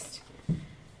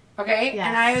Okay? Yes.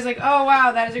 And I was like, oh,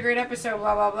 wow, that is a great episode,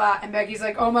 blah, blah, blah. And Becky's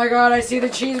like, oh, my God, I see the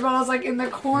cheese balls, like, in the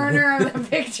corner of the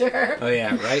picture. Oh,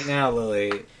 yeah. Right now,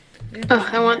 Lily. Oh,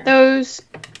 I want those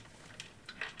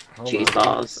Hold cheese on.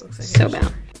 balls Looks like so it's-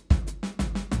 bad.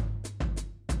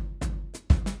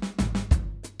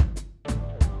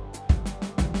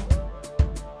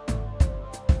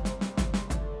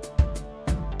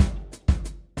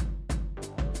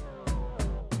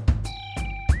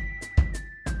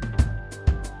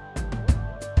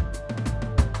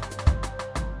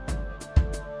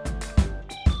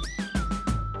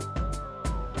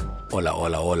 Hola,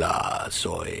 hola, hola.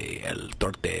 Soy el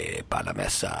torte para la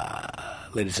mesa.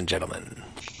 Ladies and gentlemen,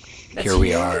 here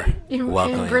we are.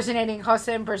 Welcome. Impersonating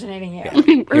Jose, impersonating you. Here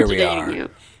we Impersonating are. you.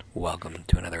 Welcome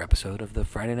to another episode of the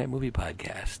Friday Night Movie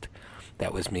Podcast.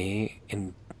 That was me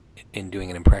in doing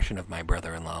an impression of my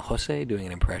brother-in-law Jose, doing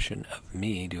an impression of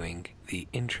me doing the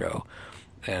intro.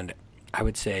 And I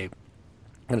would say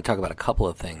I'm going to talk about a couple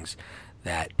of things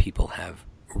that people have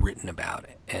written about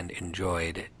and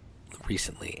enjoyed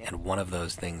recently, and one of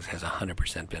those things has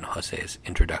 100% been Jose's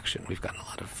introduction. We've gotten a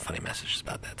lot of funny messages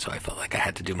about that, so I felt like I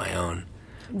had to do my own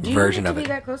version of Do you need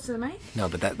to it. be that close to the mic? No,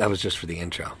 but that was just for the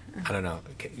intro. I don't know.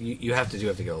 Okay, you have to get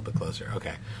a little bit closer.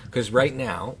 Okay. Because right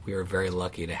now, we are very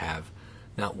lucky to have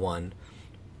not one,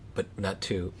 but not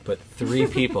two, but three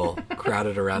people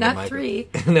crowded around a Not microphone.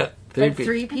 three. No, But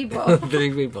three people.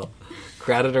 three people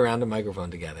crowded around a microphone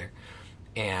together.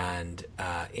 And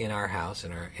in our house,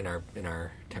 in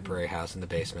our temporary house in the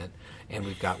basement, and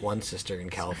we've got one sister in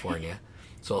California.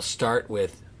 So I'll start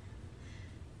with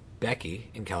Becky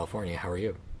in California. How are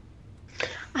you?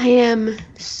 I am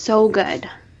so good.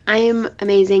 I am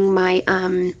amazing. My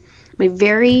my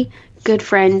very good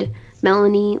friend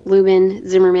Melanie Lubin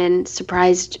Zimmerman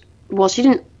surprised. Well, she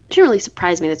didn't really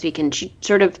surprise me this weekend. She's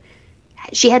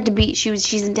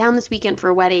in town this weekend for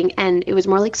a wedding, and it was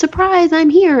more like, surprise, I'm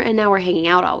here, and now we're hanging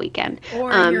out all weekend.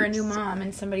 Or you're a new mom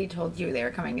and somebody told you they were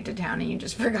coming into town and you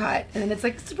just forgot. And then it's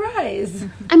like, surprise.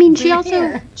 I mean, she We're also,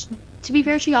 here. to be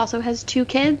fair, she also has two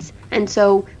kids. And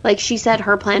so, like she said,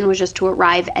 her plan was just to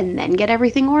arrive and then get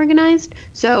everything organized.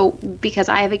 So, because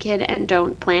I have a kid and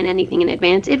don't plan anything in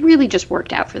advance, it really just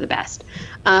worked out for the best.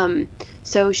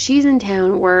 So she's in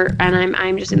town, and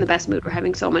I'm just in the best mood. We're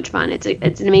having so much fun. It's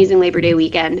an amazing Labor Day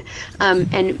weekend.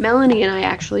 And Melanie and I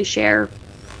actually share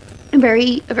a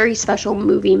very special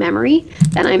movie memory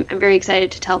that I'm very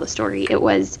excited to tell the story. It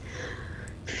was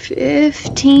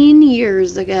 15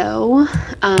 years ago,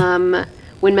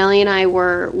 when Melanie and I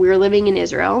were living in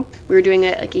Israel. We were doing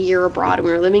a year abroad, and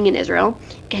we were living in Israel.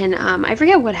 And I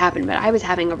forget what happened, but I was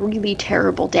having a really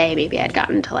terrible day. Maybe I'd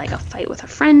gotten into like a fight with a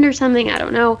friend or something. I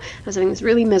don't know. I was having this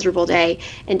really miserable day.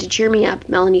 And to cheer me up,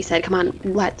 Melanie said, "Come on,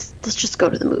 let's just go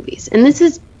to the movies." And this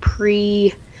is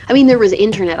I mean, there was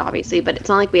internet, obviously, but it's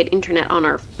not like we had internet on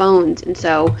our phones. And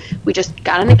so we just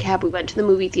got in a cab. We went to the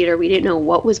movie theater. We didn't know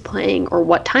what was playing or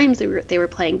what times they were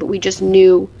playing, but we just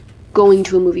knew going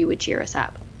to a movie would cheer us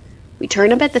up. We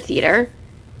turned up at the theater,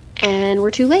 and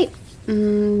we're too late.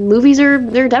 Movies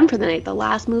they're done for the night. The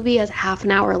last movie has half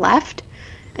an hour left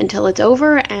until it's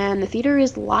over, and the theater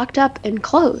is locked up and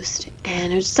closed.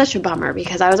 And it was such a bummer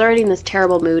because I was already in this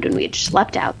terrible mood, and we had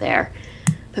slept out there.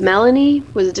 But Melanie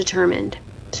was determined.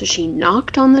 So she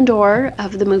knocked on the door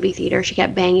of the movie theater. She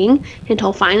kept banging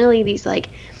until finally these like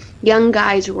young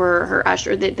guys who were her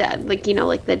usher,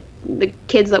 the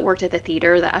kids that worked at the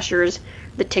theater, the ushers,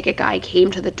 the ticket guy came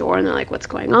to the door, and they're like, "What's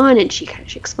going on?" And she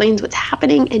explains what's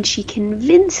happening, and she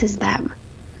convinces them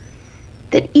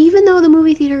that even though the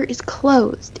movie theater is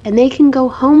closed and they can go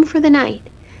home for the night,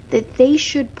 that they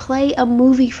should play a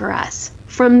movie for us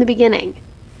from the beginning.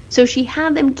 So she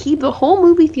had them keep the whole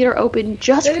movie theater open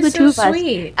just That for the is two so of us,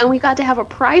 sweet. and we got to have a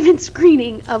private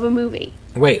screening of a movie.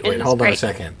 Wait, It was hold on a great.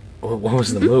 second. What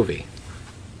was the movie?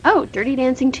 Oh, Dirty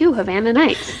Dancing 2, Havana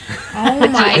Nights. Oh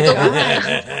my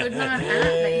gosh.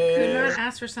 They could not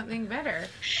ask for something better.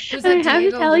 Was I that have to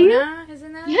Diego tell you. Luna?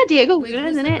 Isn't that? Yeah, Diego Wait, Luna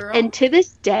who's is in the it. girl? And to this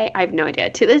day, I have no idea.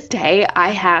 To this day, I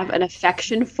have an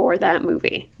affection for that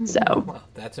movie. So, Well,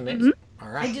 that's amazing. All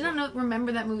right. I did not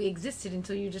remember that movie existed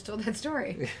until you just told that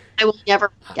story. I will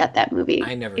never forget that movie.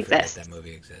 I never exists. forget that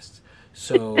movie exists.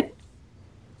 So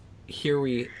here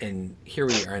we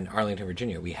are in Arlington,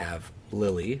 Virginia. We have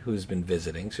Lily, who's been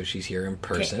visiting, so she's here in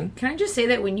person. Okay, can I just say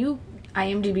that when you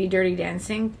IMDb Dirty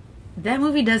Dancing, that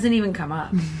movie doesn't even come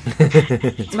up. Like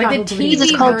the TV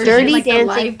It's called version, Dirty like the Dancing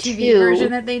live TV 2.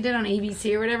 version that they did on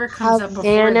ABC or whatever comes up before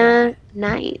Havana that.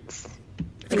 Nights.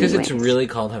 Because it's Anyways. really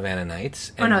called Havana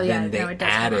Nights, and Oh, no, yeah, then they no, it does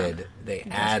come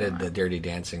added up. the Dirty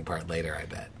Dancing part later, I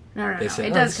bet. No. They say,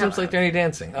 It does come seems like up. Dirty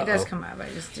Dancing. It does come up. I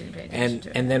just didn't pay attention to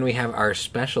it. And then we have our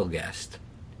special guest,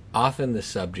 often the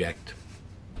subject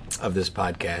of this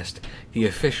podcast, the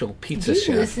official pizza Do you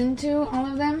chef. listen to all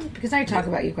of them? Because I talk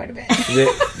about you quite a bit.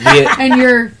 The, And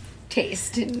your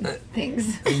taste in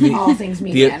things. All things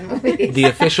media and movies. the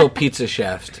official pizza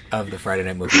chef of the Friday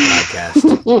Night Movie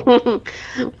Podcast.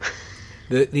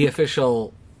 The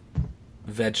official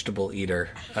vegetable eater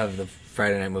of the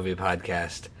Friday Night Movie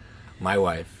Podcast. My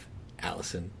wife,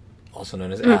 Allison, also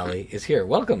known as Allie, is here.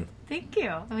 Welcome. Thank you.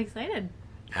 I'm excited.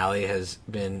 Allie has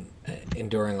been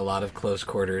enduring a lot of close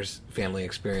quarters family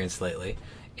experience lately,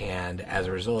 and as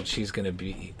a result, she's going to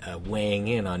be weighing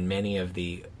in on many of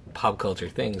the pop culture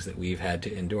things that we've had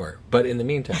to endure. But in the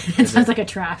meantime, It sounds like a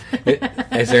trap.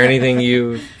 is there anything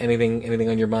anything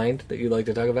on your mind that you'd like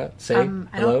to talk about? Say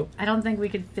hello. I don't think we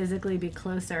could physically be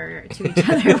closer to each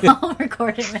other while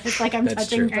recording this. Like I'm That's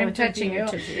touching true. both I'm of touching you. your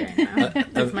tushy right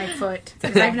now. With my foot.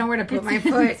 Because I have nowhere to put my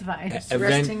foot. It's fine. It's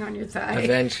resting on your thigh.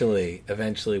 Eventually,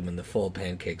 when the full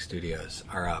Pancake Studios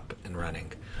are up and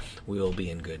running, we will be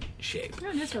in good shape. Oh,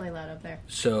 it's really loud up there.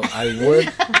 So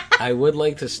I would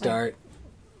like to start.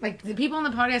 Like, the people on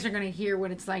the podcast are going to hear what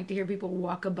it's like to hear people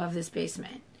walk above this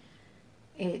basement.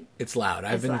 It's loud.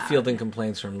 I've It's been loud. fielding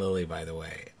complaints from Lily, by the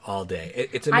way, all day.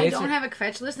 It's I amazing. don't have a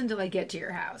fetch list until I get to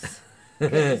your house.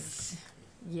 'Cause,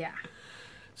 yeah.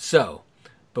 So,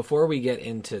 before we get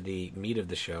into the meat of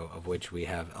the show, of which we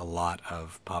have a lot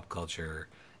of pop culture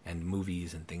and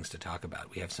movies and things to talk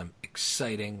about, we have some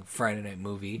exciting Friday Night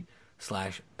Movie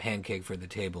 / Pancake for the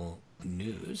Table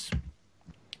news.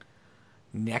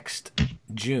 Next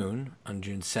June, on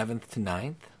June 7th to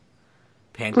 9th,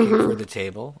 Pancake for the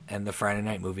Table and the Friday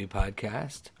Night Movie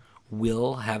Podcast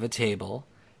will have a table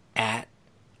at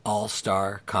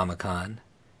All-Star Comic-Con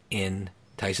in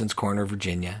Tyson's Corner,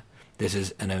 Virginia. This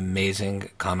is an amazing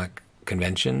comic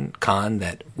con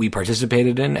that we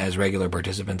participated in as regular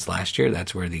participants last year.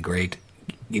 That's where the great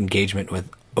engagement with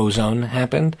Ozone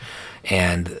happened,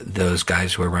 and those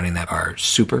guys who are running that are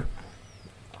super.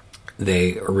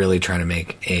 They are really trying to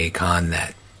make a con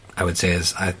that I would say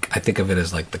is, I think of it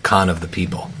as like the con of the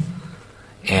people.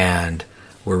 And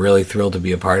we're really thrilled to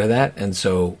be a part of that. And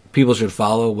so people should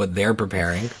follow what they're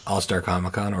preparing, All-Star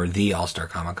Comic-Con or the All-Star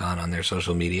Comic-Con, on their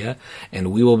social media.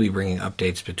 And we will be bringing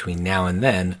updates between now and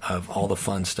then of all the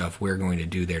fun stuff we're going to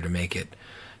do there to make it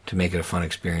a fun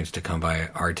experience to come by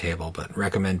our table. But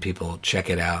recommend people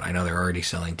check it out. I know they're already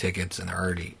selling tickets and they're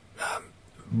already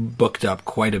booked up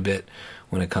quite a bit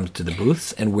when it comes to the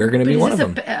booths, and we're going to be one of them.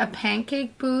 Is this a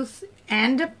pancake booth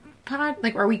and a pod?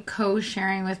 Like, are we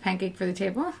co-sharing with Pancake for the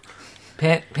Table?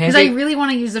 Because I really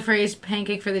want to use the phrase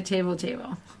 "pancake for the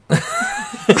table."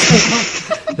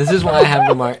 This is why I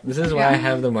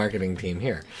have the marketing team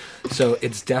here. So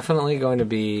it's definitely going to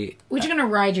be. We're just gonna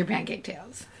ride your pancake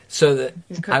tails. So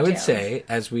I would coattails. say,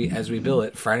 as we bill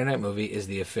it, Friday Night Movie is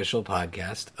the official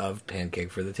podcast of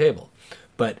Pancake for the Table.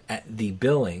 But at the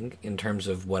billing, in terms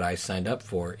of what I signed up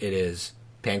for, it is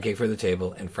Pancake for the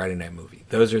Table and Friday Night Movie.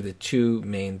 Those are the two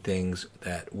main things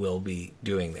that we'll be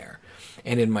doing there.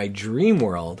 And in my dream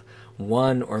world,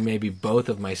 one or maybe both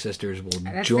of my sisters will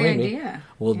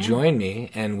join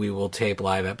me, and we will tape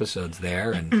live episodes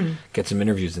there and get some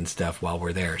interviews and stuff while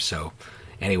we're there. So,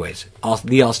 anyways,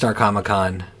 the All-Star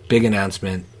Comic-Con, big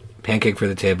announcement, Pancake for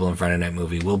the Table and Friday Night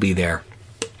Movie will be there,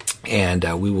 and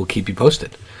we will keep you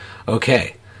posted.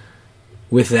 Okay,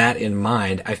 with that in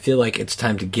mind, I feel like it's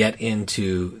time to get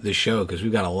into the show because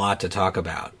we've got a lot to talk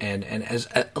about. And as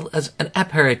an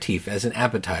aperitif, as an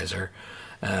appetizer,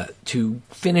 to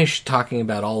finish talking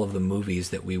about all of the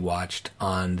movies that we watched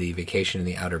on the vacation in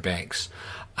the Outer Banks,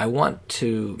 I want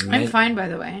to... I'm fine, by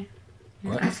the way.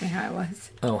 You're What? asking how I was.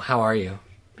 Oh, how are you?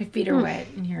 My feet are wet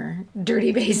in your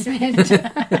dirty basement.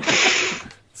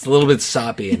 It's a little bit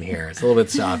soppy in here. It's a little bit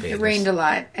soppy. It rained a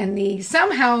lot, and even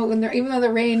though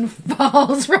the rain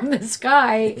falls from the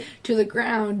sky to the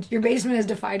ground, your basement has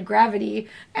defied gravity,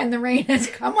 and the rain has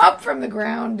come up from the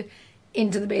ground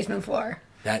into the basement floor.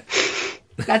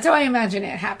 That's how I imagine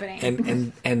it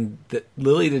happening. And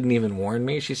Lily didn't even warn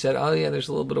me. She said, "Oh yeah, there's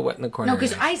a little bit of wet in the corner." No,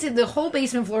 because I said the whole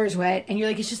basement floor is wet, and you're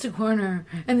like, it's just a corner.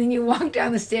 And then you walk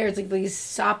down the stairs, like these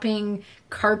sopping,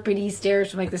 carpety stairs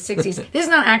from like the 60s. This is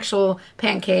not actual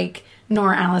Pancake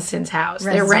nor Allison's house.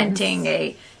 They're renting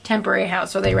a temporary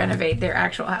house, so they renovate their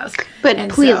actual house. But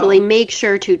And please, so- Lily, make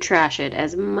sure to trash it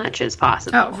as much as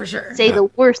possible. Oh, for sure. Say the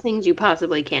worst things you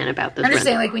possibly can about this I'm just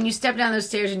saying, rental. like, when you step down those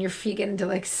stairs and your feet get into,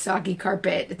 like, soggy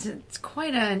carpet, it's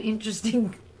quite an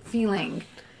interesting feeling.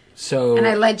 So And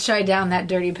I led Shy down that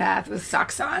dirty path with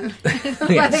socks on. Yeah,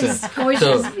 Let him so squish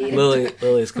his feet.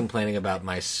 Lily's complaining about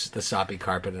the soppy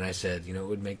carpet, and I said, you know, what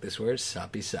would make this worse?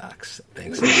 Soppy socks.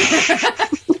 Thanks.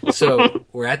 So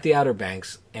we're at the Outer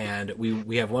Banks, and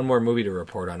we have one more movie to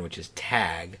report on, which is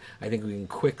Tag. I think we can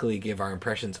quickly give our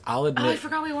impressions. I'll admit, Oh, I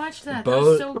forgot we watched that.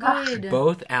 both That was so good.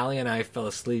 both Allie and I fell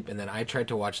asleep, and then I tried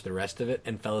to watch the rest of it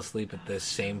and fell asleep at the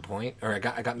same point, or I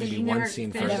got maybe You one never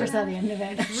scene finished I never further. saw the end of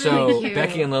it. So cute.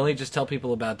 Becky and Lily, just tell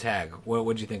people about Tag.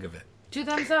 What'd you think of it? 2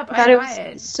 thumbs up. I thought I it buy was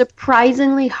it.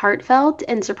 surprisingly heartfelt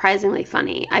and surprisingly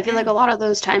funny. I feel like a lot of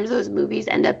those times those movies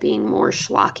end up being more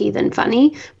schlocky than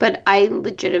funny, but I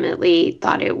legitimately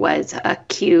thought it was a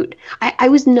cute. I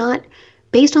was not,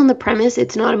 based on the premise,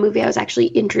 it's not a movie I was actually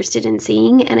interested in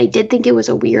seeing, and I did think it was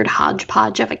a weird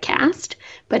hodgepodge of a cast,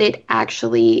 but it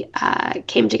actually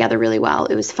came together really well.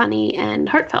 It was funny and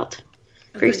heartfelt.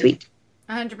 Very Agreed. sweet.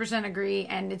 100% agree,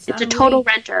 and it's It's not a total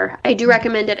movie. renter. I do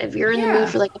recommend it if you're in the Yeah. mood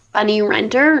for like a funny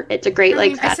renter. It's a great I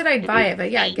mean, like. I said I'd buy it,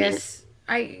 but yeah, I guess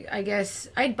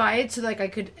I'd buy it so like I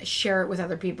could share it with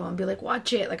other people and be like,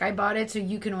 watch it. Like I bought it so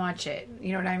you can watch it.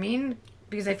 You know what I mean?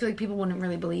 Because I feel like people wouldn't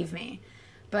really believe me.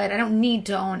 But I don't need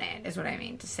to own it, is what I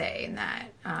mean to say in that.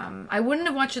 I wouldn't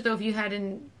have watched it though if you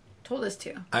hadn't told us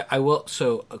to. I will.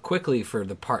 So quickly for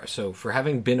the part. So for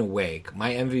having been awake,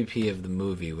 my MVP of the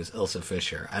movie was Ilsa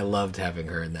Fisher. I loved having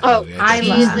her in that Oh, movie. I thought she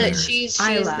love was her. hilarious. she's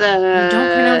Isla. the. You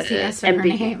don't pronounce the S in her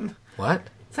MVP. name. What?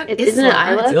 It's not Isn't it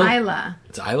Isla, Isla? It's Il- Isla.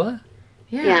 It's Isla?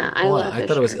 Yeah, I Oh, love. I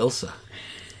thought it was Ilsa.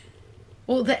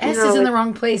 Well, the S No, is in the it's-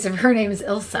 wrong place if her name is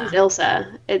Ilsa.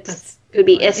 Ilsa. It would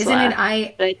be Isla. Isn't it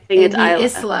I? But I think it's it'd be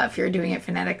Isla. Isla if you're doing it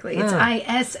phonetically. It's Ah.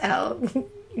 ISL.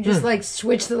 You just like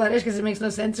switch the letters because it makes no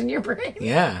sense in your brain.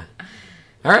 Yeah.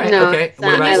 All right. No, okay. it's What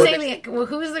not about Isla. Say well,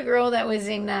 who's the girl that was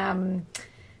in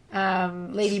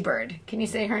Lady Bird? Can you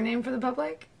say her name for the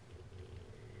public?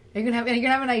 You're gonna have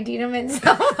an ID and so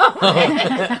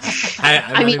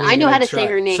I mean, I know how to say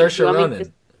her name. Saoirse You want me Ronan.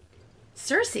 to-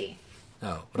 Cersei.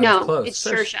 Oh, but I No, was close. it's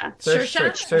Saoirse.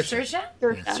 Saoirse? Saoirse.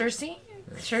 Saoirse. Cersei?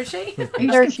 Cersei? Are you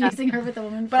just confusing her with the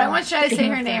woman? But I from want you to say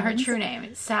Game her of name, her Thrones? true name.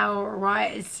 It's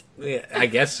Saurise. Yeah, I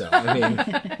guess so. I mean,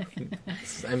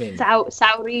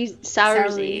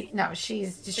 Saurzy. No,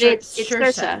 she's just It's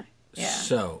Saoirse. Yeah.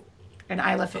 so And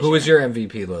Isla Fisher. who was your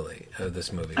MVP, Lily, of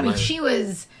this movie? I mean, Mine- she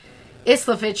was.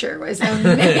 Isla Fisher was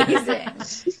amazing.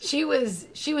 she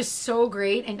was so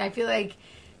great, and I feel like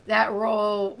that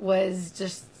role was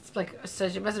just like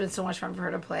such. It must have been so much fun for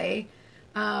her to play.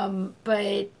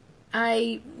 But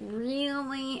I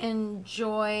really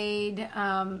enjoyed.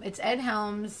 It's Ed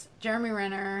Helms, Jeremy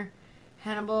Renner,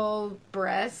 Hannibal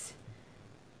Buress.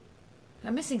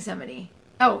 I'm missing somebody.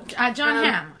 Oh, John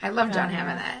Hamm. I love John Hamm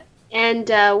in that. And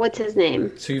what's his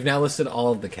name? So you've now listed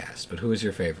all of the cast, but who is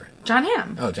your favorite? John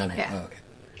Hamm. Oh, John Hamm. Yeah. Oh, okay.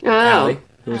 Oh, Allie,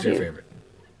 who was your Okay. favorite?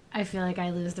 I feel like I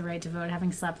lose the right to vote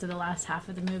having slept through the last half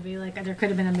of the movie. Like, there could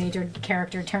have been a major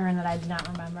character turn that I did not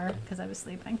remember because I was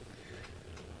sleeping.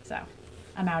 So,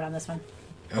 I'm out on this one.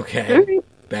 Okay. All right.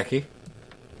 Becky?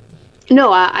 No,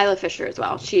 Isla Fisher as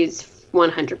well. She's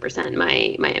 100%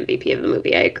 my MVP of the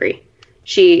movie. I agree.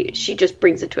 She just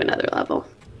brings it to another level.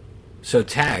 So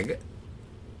Tag,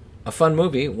 a fun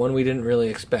movie, one we didn't really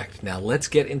expect. Now let's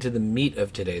get into the meat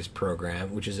of today's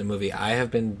program, which is a movie I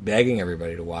have been begging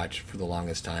everybody to watch for the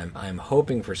longest time. I'm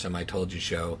hoping for some I Told You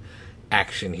Show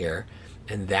action here,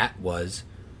 and that was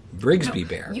Brigsby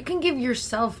Bear. You can give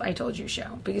yourself I Told You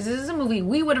show because this is a movie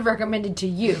we would have recommended to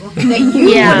you that you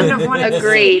Yeah, would have wanted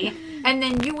agreed. to see, and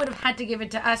then you would have had to give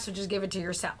it to us, so just give it to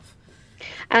yourself.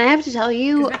 And I have to tell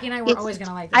you, 'Cause Becky and I were it's- always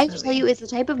gonna like this I have to movie. tell you, it's the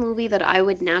type of movie that I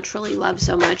would naturally love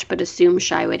so much, but assume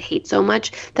Shy would hate so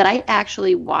much that I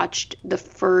actually watched the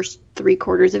first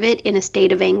 3/4 of it in a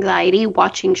state of anxiety,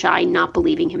 watching Shy, not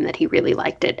believing him that he really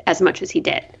liked it as much as he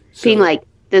did, being like,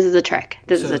 "This is a trick.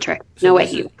 This is a trick. No way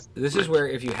he." This is where,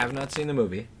 if you have not seen the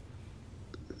movie,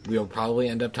 we'll probably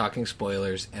end up talking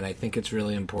spoilers, and I think it's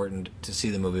really important to see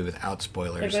the movie without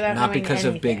spoilers. Like without Not knowing because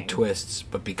of big anything. twists,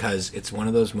 but because it's one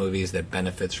of those movies that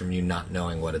benefits from you not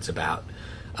knowing what it's about.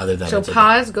 Other than So it's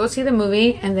pause, go see the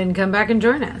movie, and then come back and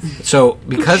join us. So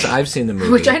because I've seen the movie,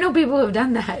 Which I know people have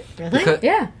done that. Really? Because-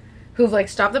 Yeah. Who've like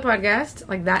stopped the podcast,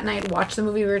 like that night, watched the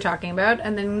movie we were talking about,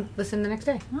 and then listened the next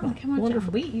day. Oh, come on,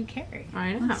 wonderful. Wait, you carry.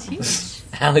 I know. That's huge.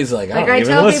 Allie's like, Like don't I even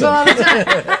tell listen. people all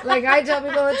the time. Like I tell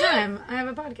people all the time, I have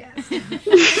a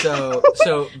podcast.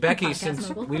 So Becky, Podcast since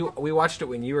mobile. we watched it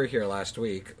when you were here last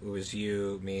week, it was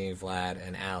you, me, Vlad,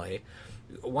 and Allie.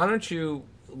 Why don't you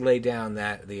lay down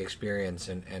the experience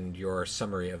and your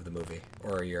summary of the movie,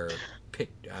 or your pick?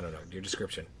 I don't know, your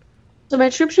description. So my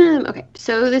description, okay,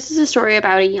 so this is a story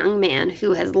about a young man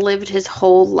who has lived his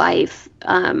whole life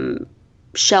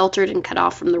sheltered and cut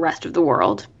off from the rest of the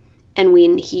world. And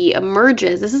when he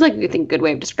emerges, this is like, I think, a good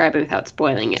way of describing it without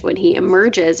spoiling it. When he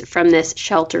emerges from this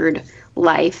sheltered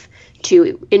life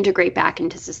to integrate back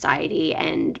into society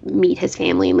and meet his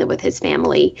family and live with his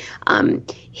family,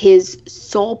 his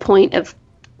sole point of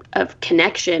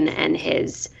connection and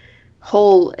his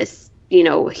whole,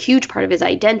 huge part of his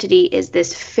identity is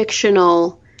this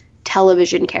fictional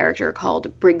television character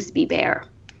called Brigsby Bear.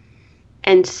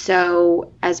 And so,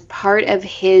 as part of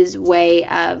his way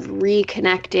of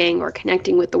reconnecting or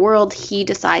connecting with the world, he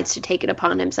decides to take it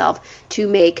upon himself to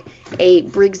make a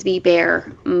Brigsby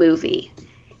Bear movie.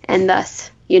 And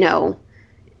thus,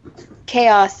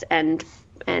 chaos and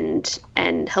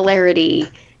hilarity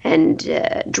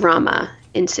and drama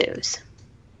ensues.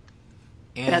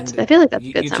 And I feel like that's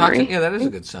a good summary. That is a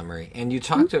good summary. And you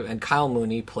talked to, and Kyle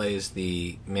Mooney plays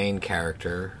the main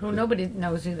character. Who nobody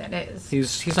knows who that is.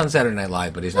 He's on Saturday Night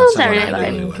Live, but he's not someone Saturday I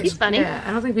Night knew who Live. was. He's funny. Yeah,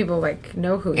 I don't think people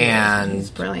know who he is. He's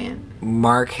brilliant.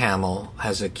 Mark Hamill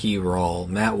has a key role.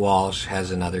 Matt Walsh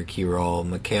has another key role.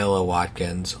 Michaela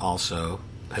Watkins also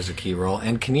has a key role.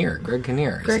 And Greg Kinnear. Greg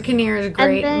Kinnear is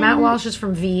great. then- Matt Walsh is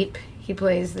from Veep. He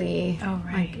plays the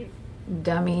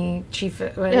dummy chief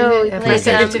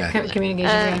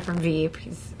communications guy from Veep.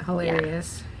 He's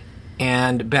hilarious.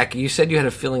 And Beck, you said you had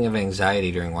a feeling of anxiety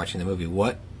during watching the movie.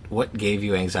 What gave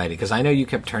you anxiety? Because I know you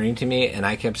kept turning to me and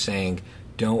I kept saying,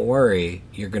 "Don't worry,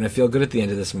 you're going to feel good at the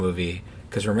end of this movie."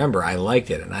 Because remember, I liked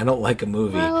it, and I don't like a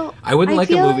movie. Well, I wouldn't like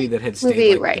a feel movie that had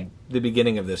stayed like right. the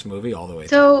beginning of this movie all the way through.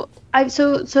 So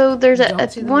there's Don't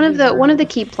see the one of movie the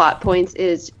key plot points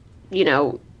is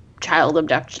child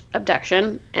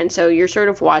abduction, and so you're sort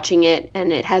of watching it,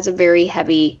 and it has a very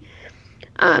heavy.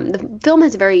 The film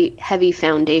has a very heavy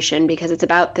foundation because it's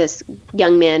about this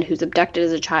young man who's abducted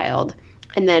as a child,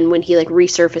 and then when he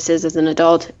resurfaces as an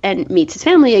adult and meets his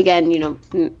family again,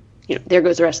 there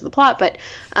goes the rest of the plot. But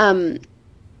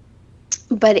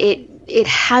it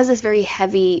has this very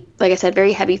heavy, like I said,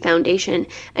 very heavy foundation,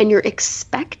 and you're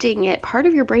expecting it. Part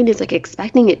of your brain is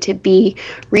expecting it to be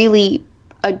really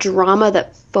a drama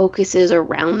that focuses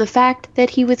around the fact that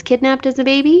he was kidnapped as a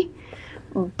baby,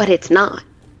 but it's not.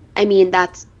 I mean,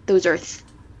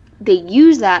 they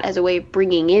use that as a way of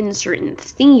bringing in certain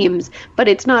themes, but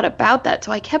it's not about that.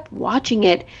 So I kept watching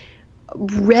it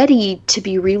ready to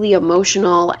be really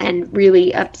emotional and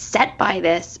really upset by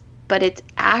this, but it's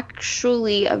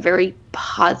actually a very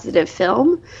positive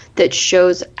film that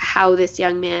shows how this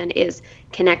young man is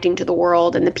connecting to the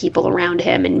world and the people around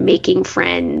him and making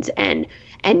friends and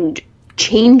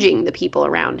changing the people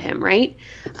around him, right?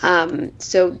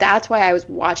 So that's why I was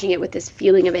watching it with this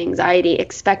feeling of anxiety,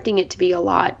 expecting it to be a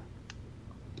lot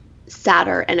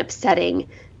sadder and upsetting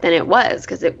than it was,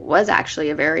 because it was actually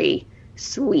a very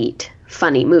sweet,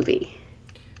 funny movie.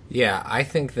 Yeah, I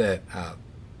think that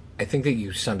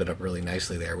you summed it up really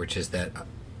nicely there, which is that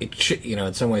it should,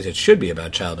 in some ways it should be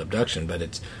about child abduction, but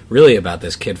it's really about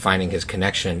this kid finding his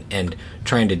connection and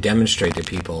trying to demonstrate to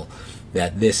people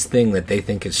that this thing that they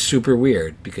think is super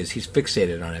weird, because he's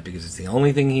fixated on it, because it's the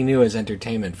only thing he knew as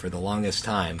entertainment for the longest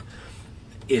time,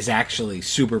 is actually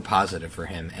super positive for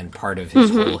him and part of his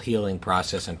whole healing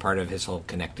process and part of his whole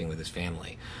connecting with his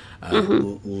family.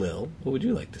 Lil, what would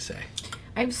you like to say?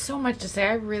 I have so much to say.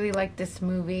 I really like this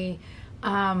movie.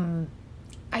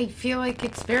 I feel like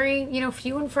it's very,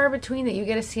 few and far between that you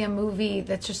get to see a movie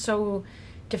that's just so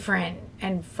different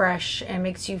and fresh and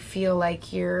makes you feel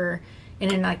like you're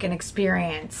in an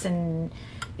experience and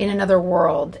in another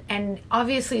world. And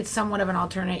obviously it's somewhat of an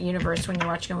alternate universe when you're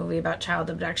watching a movie about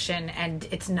child abduction, and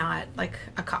it's not like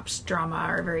a cop's drama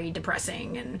or very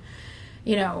depressing. And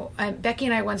Becky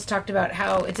and I once talked about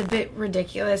how it's a bit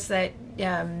ridiculous that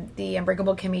the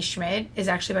Unbreakable Kimmy Schmidt is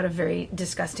actually about a very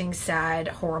disgusting, sad,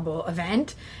 horrible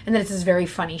event, and that it's this very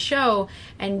funny show,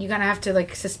 and you kind of have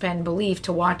to suspend belief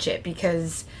to watch it,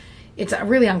 because it's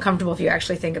really uncomfortable if you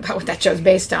actually think about what that show's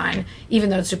based on, even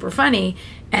though it's super funny.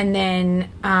 And then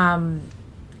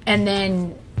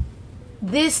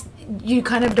this, you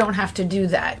kind of don't have to do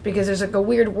that, because there's a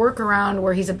weird workaround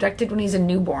where he's abducted when he's a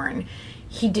newborn.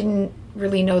 He didn't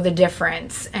really know the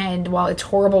difference, and while it's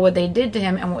horrible what they did to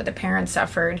him and what the parents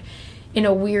suffered, in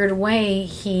a weird way,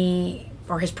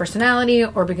 or his personality,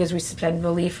 or because we suspend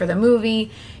belief for the movie,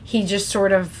 he just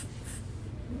sort of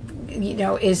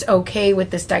is okay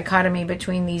with this dichotomy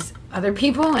between these other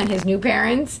people and his new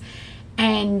parents.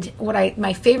 And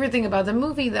my favorite thing about the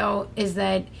movie, though, is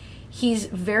that he's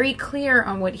very clear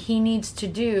on what he needs to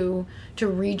do to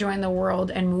rejoin the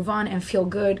world and move on and feel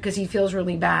good, because he feels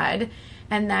really bad.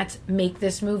 and that's make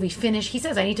this movie finish. He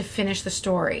says, I need to finish the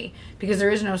story because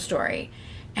there is no story.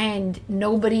 And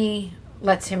nobody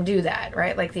lets him do that,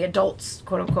 right? Like the adults,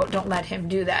 quote unquote, don't let him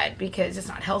do that because it's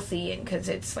not healthy and because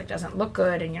it's like doesn't look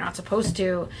good and you're not supposed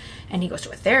to. And he goes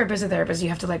to a therapist, you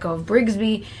have to let go of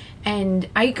Brigsby. And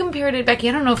I compared it, Becky,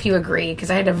 I don't know if you agree, because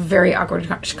I had a very awkward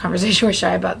conversation with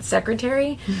Shai about The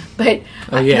Secretary, but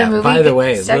oh yeah, the movie, by the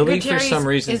way, Lily for Secretary some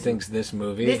reason is- thinks this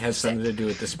movie has something to do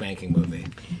with the spanking movie.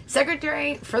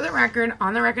 Secretary, for the record,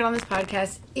 on this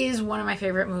podcast, is one of my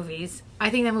favorite movies. I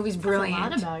think that movie's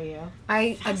brilliant. That's a lot about you.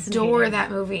 I Fascinating. adore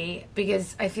that movie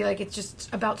because I feel like it's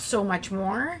just about so much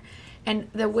more. And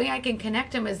the way I can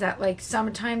connect them is that, like,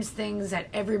 sometimes things that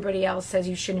everybody else says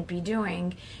you shouldn't be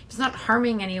doing, it's not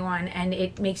harming anyone, and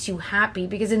it makes you happy.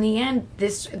 Because in the end,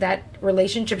 that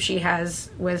relationship she has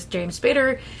with James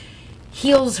Spader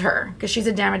heals her because she's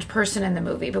a damaged person in the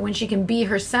movie. But when she can be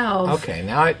herself... Okay,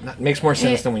 now it makes more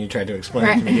sense than when you tried to explain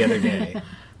it to me the other day.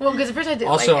 Well, because at first I did.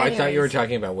 Also, like, I thought you were anyways.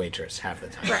 talking about Waitress half the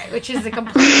time. Right, which is a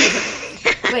completely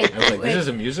different movie. Wait, I was like, wait. this is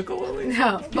a musical, Lily?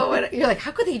 No, but what, you're like, how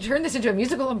could they turn this into a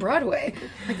musical on Broadway?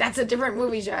 Like, that's a different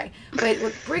movie, Jai. But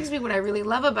what Brigsby, what I really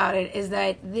love about it is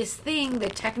that this thing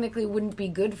that technically wouldn't be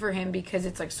good for him because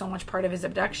it's like so much part of his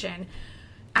abduction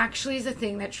actually is a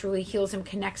thing that truly heals him,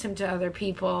 connects him to other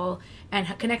people, and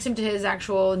connects him to his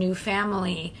actual new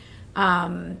family,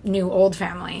 new old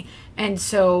family. And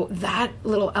so that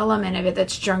little element of it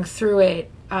that's strung through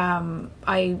it,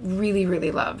 I really,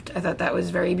 really loved. I thought that was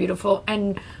very beautiful.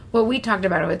 And what we talked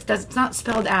about, it's not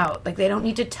spelled out. Like, they don't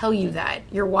need to tell you that.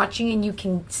 You're watching and you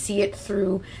can see it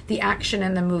through the action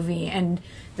in the movie and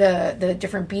the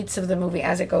different beats of the movie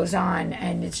as it goes on.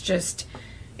 And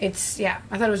I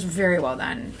thought it was very well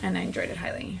done, and I enjoyed it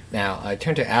highly. Now, I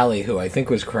turned to Allie, who I think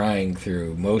was crying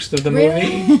through most of the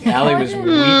Really? movie. Allie was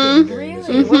weeping during this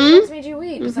Really? movie. What else made you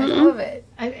weep besides all of it?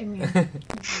 I mean,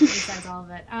 besides all of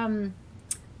it.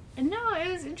 And no, it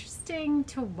was interesting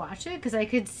to watch it because I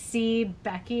could see,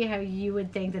 Becky, how you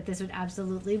would think that this would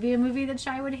absolutely be a movie that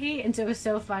Shai would hate. And so it was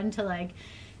so fun to, like,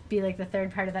 be, like, the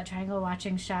third part of that triangle,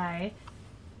 watching Shai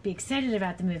be excited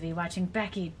about the movie, watching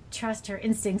Becky trust her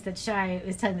instincts that Shai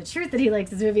was telling the truth that he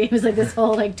likes this movie. It was, like, this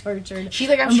whole, like, tortured... She's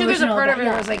like, I'm sure there's a emotional part of her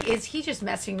yeah. that was like, is he just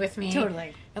messing with me?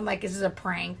 Totally. And, like, is this a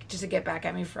prank just to get back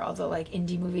at me for all the, like,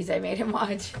 indie movies I made him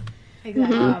watch?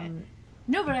 Exactly.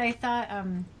 No, but I thought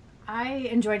I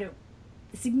enjoyed it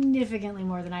significantly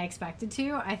more than I expected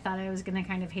to. I thought I was going to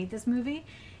kind of hate this movie,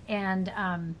 and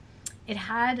it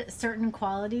had certain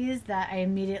qualities that I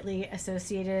immediately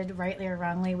associated, rightly or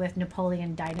wrongly, with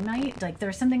Napoleon Dynamite. Like, there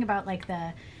was something about, like,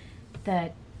 the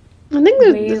I think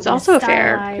way it that's was also a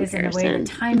fair stylized and the way comparison.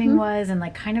 the timing was, and,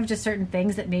 like, kind of just certain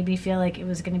things that made me feel like it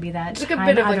was going to be that It's like a time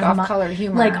bit of, out like, of off-color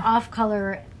humor. like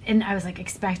off-color, and I was, like,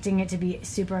 expecting it to be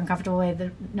super uncomfortable the way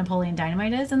that Napoleon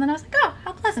Dynamite is, and then I was like, oh,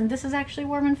 how pleasant, this is actually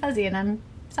warm and fuzzy, and I'm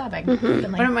sobbing. And,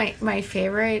 like, One of my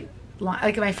favorite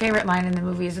my favorite line in the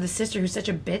movie is with the sister who's such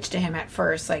a bitch to him at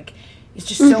first. Like, it's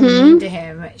just so mean to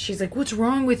him. She's like, what's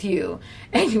wrong with you?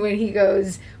 And when he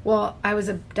goes, well, I was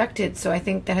abducted, so I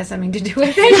think that has something to do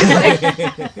with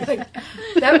it. like,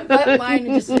 that line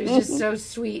is just so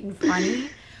sweet and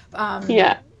funny.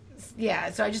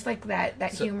 Yeah, so I just like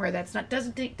that humor that's not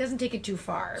doesn't take it too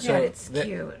far, but it's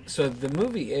cute. So the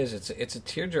movie it's a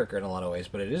tearjerker in a lot of ways,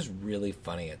 but it is really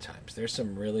funny at times. There's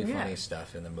some really funny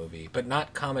stuff in the movie, but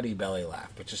not comedy belly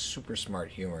laugh, but just super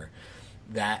smart humor.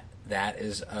 That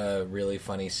is a really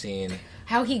funny scene.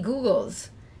 How he Googles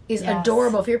is Yes.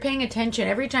 adorable. If you're paying attention,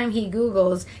 every time he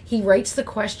Googles, he writes the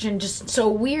question just so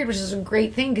weird, which is a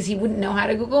great thing because he wouldn't know how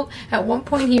to Google. At one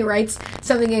point, he writes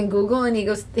something in Google, and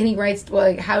he writes, well,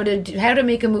 like, how to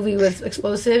make a movie with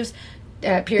explosives.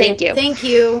 Period. Thank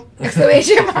you.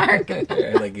 Exclamation mark.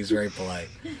 Like, he's very polite.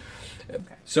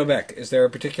 So, Beck, is there a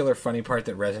particular funny part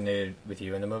that resonated with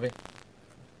you in the movie?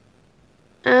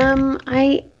 I'm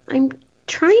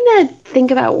trying to think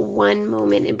about one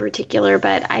moment in particular,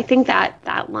 but I think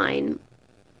that line,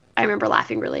 I remember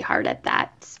laughing really hard at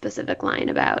that specific line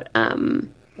about,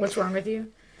 What's wrong with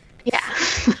you? yeah.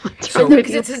 So,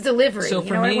 Because it's his delivery. So you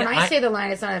for know, me, when I say the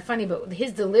line, it's not funny, but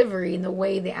his delivery and the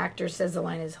way the actor says the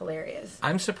line is hilarious.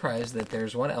 I'm surprised that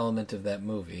there's one element of that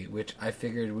movie which I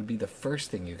figured would be the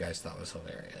first thing you guys thought was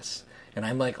hilarious. And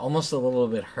I'm, like, almost a little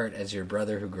bit hurt as your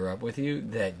brother who grew up with you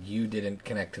that you didn't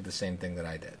connect to the same thing that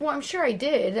I did. Well, I'm sure I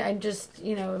did. I'm just,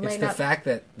 it It's might the not. fact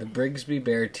that the Brigsby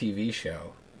Bear TV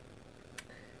show,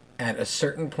 at a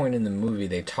certain point in the movie,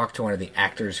 they talk to one of the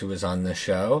actors who was on the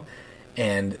show,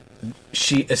 and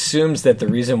she assumes that the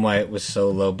reason why it was so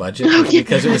low budget was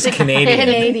because it was Canadian.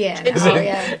 Canadian. Oh,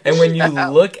 yeah. And when you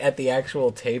look at the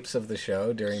actual tapes of the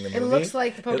show during the movie, It looks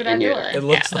like the polka dot door. It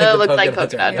looks like the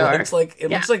polka dot door. It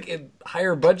looks like a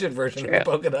higher budget version of the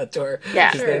polka dot door.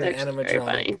 Yeah, because they had an that's very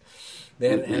funny. animatronic. They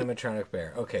had an animatronic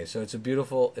bear. Okay, so it's a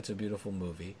beautiful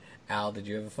movie. Al, did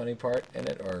you have a funny part in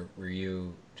it, or were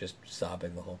you just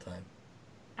sobbing the whole time?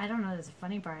 I don't know. There's a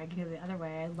funny part. I can go the other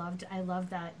way. I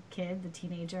loved that kid, the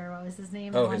teenager. What was his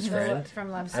name? Oh, The one his who- friend? From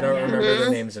Love I don't Simon. remember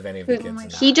the names of any of the kids. in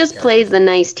that He just character. plays the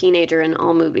nice teenager in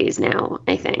all movies now,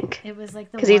 I think. It was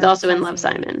like the Because he's warm, also in fuzzy- Love,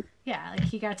 Simon. Yeah, like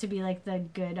he got to be like the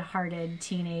good-hearted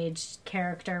teenage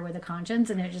character with a conscience,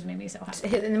 and it just made me so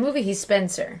happy. In the movie, he's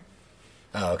Spencer.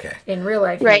 Oh, okay. In real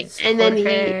life, Right, he's and then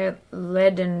Jorge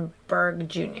Ledenberg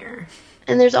Jr.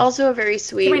 And there's also a very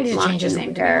sweet He might need to change his Latin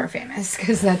name to be more famous,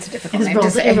 because that's a difficult name to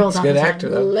It say. rolls off Good the tongue. actor,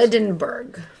 though.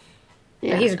 Ledenberg.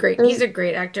 Yeah. He's great. He's a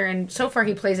great actor, and so far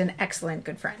he plays an excellent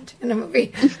good friend in the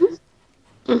movie.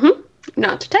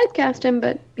 Not to typecast him,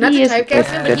 but Not to he is a typecast good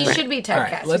him, but he friend. should be All typecast.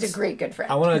 right, He's let's- a great good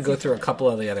friend. I want to go through a couple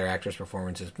of the other actors'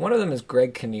 performances. One of them is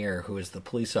Greg Kinnear, who is the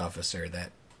police officer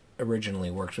that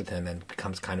originally works with him and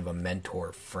becomes kind of a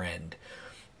mentor friend.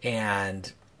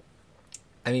 And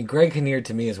I mean, Greg Kinnear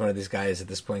to me is one of these guys at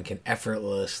this point can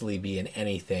effortlessly be in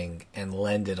anything and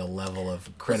lend it a level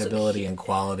of credibility and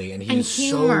quality. And he's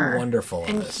so wonderful in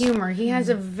And this. humor. He has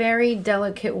a very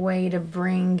delicate way to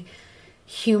bring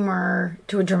humor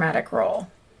to a dramatic role.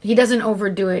 He doesn't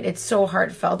overdo it. It's so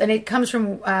heartfelt, and it comes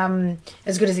from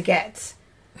As Good as It Gets.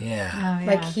 Yeah. Oh, yeah.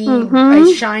 Like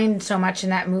he shined so much in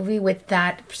that movie with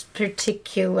that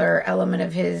particular element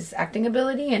of his acting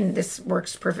ability, and this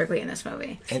works perfectly in this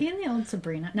movie. Was he in the old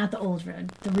Sabrina? Not the old one,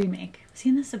 the remake. Was he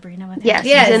in the Sabrina with him? Yes,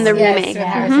 he's in the remake. with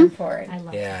Harrison Ford. I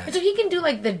love Yeah. So he can do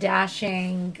like the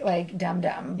dashing, like dum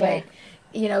dum, but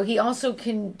you know he also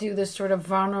can do this sort of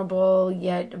vulnerable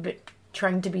yet a bit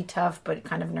trying to be tough, but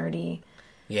kind of nerdy.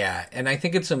 Yeah, and I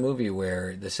think it's a movie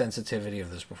where the sensitivity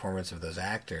of this performance of those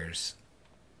actors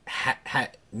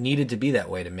needed to be that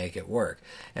way to make it work.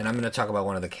 And I'm going to talk about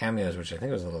one of the cameos, which I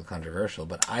think was a little controversial,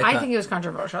 but I think it was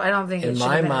controversial. I don't think in it should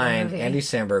my have been mind, in the movie. Andy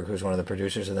Samberg, who's one of the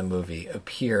producers of the movie,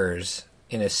 appears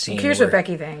in a scene Here's where, what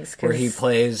Becky thinks. 'cause where he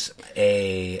plays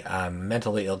a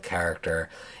mentally ill character,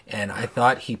 and I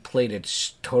thought he played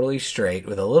it totally straight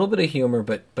with a little bit of humor,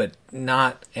 but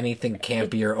not anything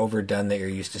campy or overdone that you're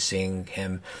used to seeing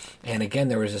him. And again,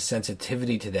 there was a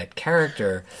sensitivity to that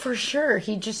character. for sure,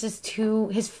 he just is too.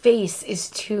 His face is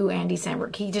too Andy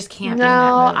Samberg. He just can't. be in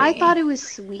No, that movie. I thought it was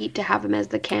sweet to have him as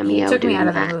the cameo. It took me doing out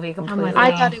of the that. movie completely.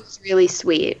 I thought it was really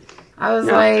sweet. I was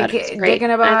No, I like thought it was great. digging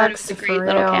a I thought it box was a for great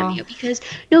little real. cameo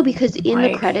because in the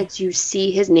Like- credits you see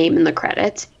his name in the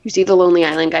credits. You see the Lonely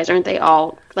Island guys, aren't they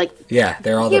all like? Yeah,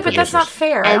 they're all Yeah, the but that's not producers.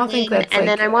 fair. I don't think that's. And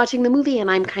like, then I'm watching the movie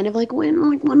and I'm kind of like, when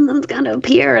of them's gonna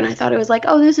appear? And I thought it was like,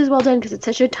 oh, this is well done because it's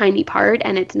such a tiny part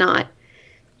and it's not,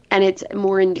 and it's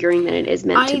more endearing than it is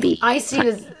meant to be. I see it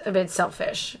as a bit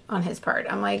selfish on his part.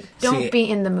 I'm like, don't See, be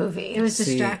in the movie. It was See,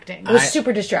 distracting. It was I-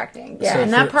 super distracting. Yeah, So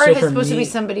and that for- part so is for supposed to me- be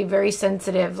somebody very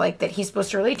sensitive, like that he's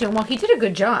supposed to relate to. And while he did a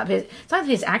good job, it's not that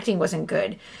his acting wasn't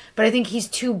good, but I think he's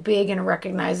too big and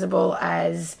recognizable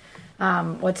as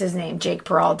what's his name, Jake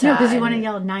Peralta. No, because you and- want to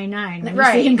yell 9-9 when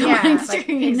right? you see him Yeah, going like,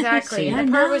 during exactly. the That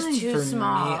part was 9-9. too For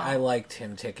small. me, I liked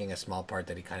him taking a small part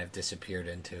that he kind of disappeared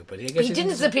into, but I guess He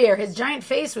didn't disappear. His giant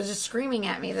face was just screaming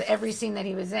at me every scene that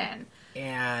he was in.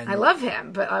 And I love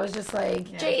him, but I was just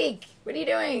like, Jake, what are you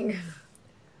doing?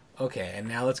 okay, and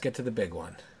now let's get to the big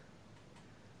one.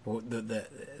 Well, the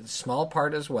small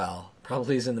part as well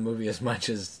probably is in the movie as much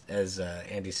as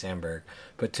Andy Samberg,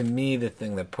 but to me the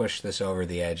thing that pushed this over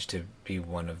the edge to be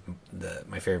one of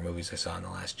my favorite movies I saw in the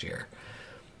last year.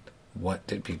 What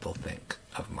did people think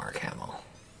of Mark Hamill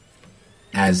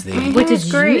as the What did It's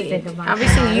you great. think about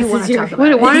Obviously, that? you This want is to your- talk about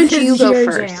it. Why don't This you is go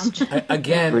your first? jam.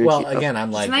 again? Well, again,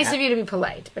 I'm like It's nice of you to be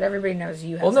polite, but everybody knows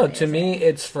you have Well, no, something to say. me,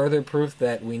 it's further proof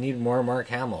that we need more Mark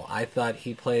Hamill. I thought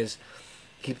he plays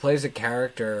a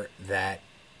character that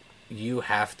you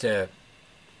have to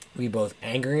be both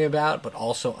angry about, but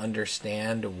also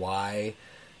understand why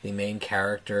the main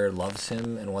character loves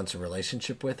him and wants a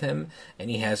relationship with him. And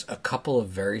he has a couple of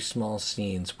very small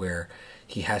scenes where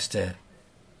he has to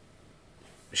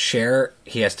share,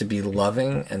 he has to be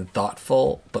loving and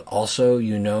thoughtful, but also,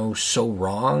 so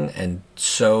wrong and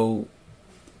so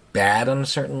bad on a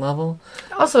certain level.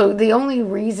 Also, the only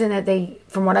reason that they,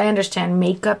 from what I understand,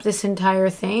 make up this entire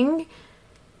thing,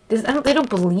 they don't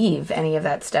believe any of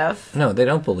that stuff. No, they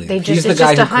don't believe. He's the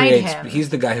guy who creates. him. He's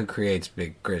the guy who creates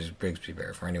Brigsby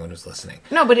Bear. For anyone who's listening.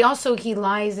 No, but he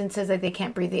lies and says that they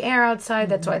can't breathe the air outside.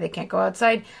 That's why they can't go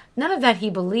outside. None of that he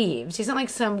believes. He's not like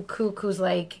some kook who's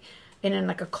like in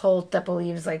like a cult that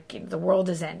believes like the world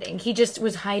is ending. He just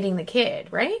was hiding the kid,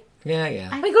 right? Yeah.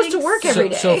 He goes to work every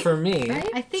day. So for me, right?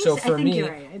 I think you're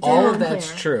right. It's all of unclear.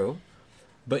 that's true.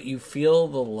 But you feel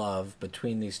the love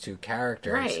between these two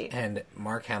characters, right. And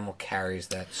Mark Hamill carries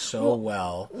that so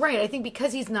well. Right, I think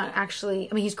because he's not actually...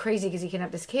 I mean, he's crazy because he can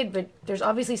have this kid, but there's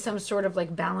obviously some sort of,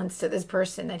 like, balance to this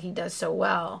person that he does so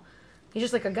well. He's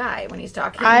just like a guy when he's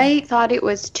talking. I thought it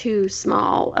was too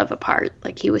small of a part.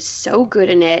 Like, he was so good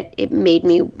in it, it made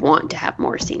me want to have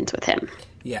more scenes with him.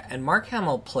 Yeah, and Mark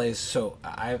Hamill plays... So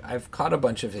I've caught a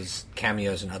bunch of his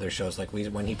cameos in other shows, like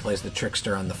when he plays the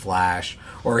trickster on The Flash,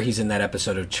 or he's in that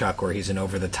episode of Chuck where he's an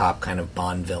over-the-top kind of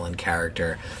Bond villain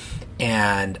character.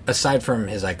 And aside from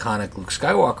his iconic Luke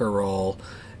Skywalker role,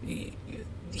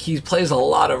 he plays a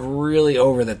lot of really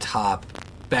over-the-top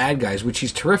bad guys, which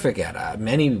he's terrific at.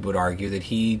 Many would argue that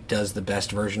he does the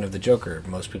best version of the Joker.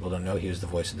 Most people don't know he was the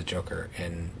voice of the Joker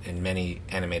in many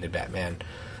animated Batman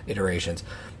iterations.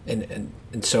 And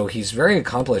so he's very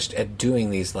accomplished at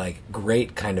doing these like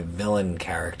great kind of villain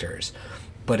characters.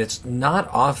 But it's not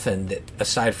often that,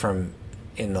 aside from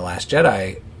in The Last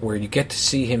Jedi, where you get to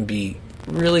see him be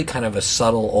really kind of a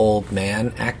subtle old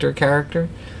man actor character.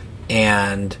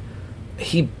 And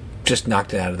he just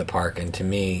knocked it out of the park. And to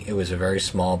me, it was a very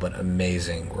small but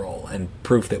amazing role. And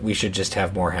proof that we should just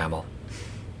have more Hamill.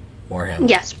 More Hamill.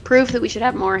 Yes, proof that we should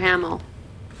have more Hamill.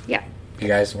 Yeah. You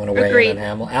guys want to weigh in on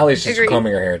Hamill? Allie's just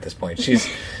combing her hair at this point.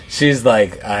 She's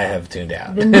like, I have tuned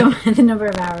out. The number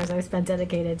of hours I've spent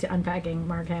dedicated to unpacking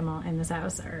Mark Hamill in this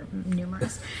house are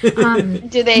numerous.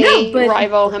 Do they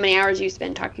rival how many hours you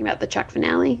spend talking about the Chuck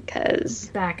finale?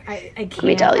 Because I can't. Let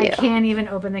me tell you. I can't even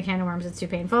open the can of worms. It's too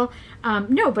painful.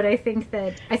 No, but I think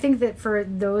that for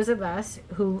those of us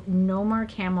who know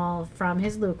Mark Hamill from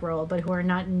his Luke role, but who are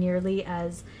not nearly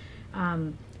as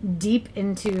deep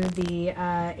into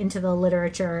the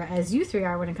literature as you three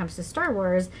are when it comes to Star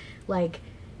Wars, like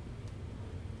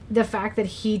the fact that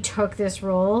he took this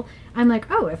role, I'm like,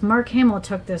 oh, if Mark Hamill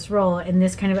took this role in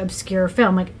this kind of obscure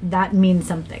film, like that means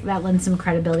something. That lends some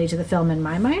credibility to the film in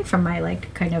my mind from my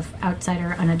like kind of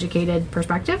outsider, uneducated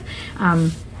perspective.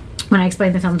 When I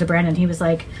explained the film to Brandon, he was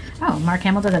like, oh, Mark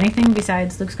Hamill does anything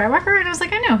besides Luke Skywalker? And I was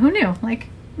like, I know, who knew? Like,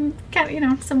 got,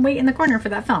 some weight in the corner for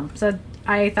that film. So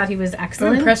I thought he was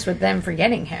excellent. I'm impressed with them for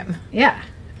getting him. Yeah.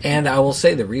 And I will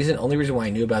say the only reason why I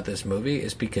knew about this movie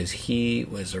is because he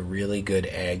was a really good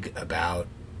egg about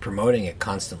promoting it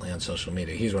constantly on social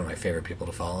media. He's one of my favorite people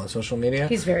to follow on social media.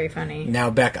 He's very funny. Now,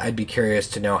 Beck, I'd be curious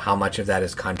to know how much of that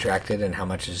is contracted and how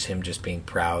much is him just being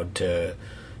proud to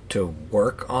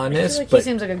work on this. He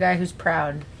seems like a guy who's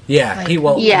proud. Yeah, like, he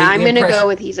will. Yeah, I'm going to go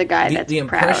with he's a guy that's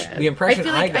proud. The impression I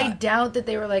feel like got. I doubt that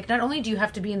they were like, not only do you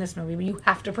have to be in this movie, but you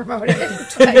have to promote it.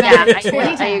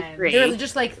 I agree. They're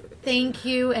just like, thank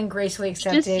you, and gracefully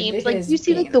accepted. Just seems like you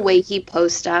see like the way he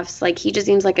posts stuff. Like he just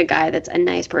seems like a guy that's a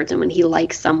nice person. When he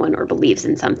likes someone or believes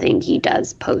in something, he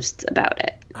does posts about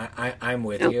it. I'm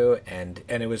with you, and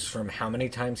it was from how many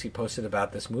times he posted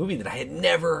about this movie that I had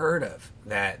never heard of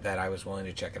that I was willing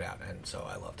to check it out, and so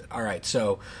I loved it. All right,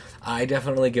 so I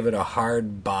definitely give it a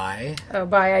hard buy. Oh,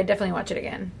 buy! I definitely watch it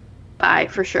again. Buy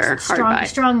for sure. Hard buy.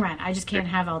 Strong rent. I just can't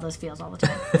have all those feels all the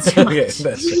time. It's too much. Okay,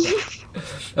 that's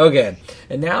it. Okay,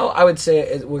 and now I would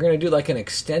say we're going to do like an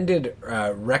extended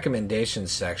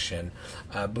recommendations section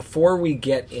before we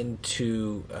get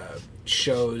into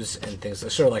shows and things.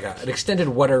 Sort of like an extended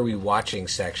 "What are we watching?"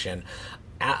 section.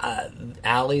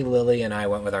 Allie, Lily, and I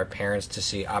went with our parents to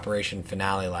see Operation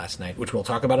Finale last night, which we'll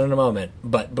talk about in a moment.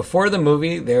 But before the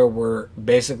movie, there were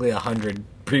basically 100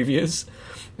 previews,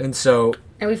 and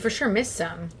we for sure missed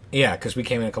some. Yeah, because we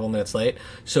came in a couple minutes late.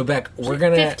 So Beck, we're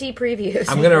gonna 50 previews.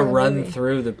 I'm gonna run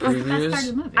through the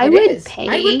previews. I would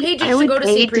pay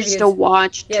to just to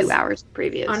watch 2 hours of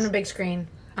previews on the big screen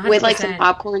 100%. With like some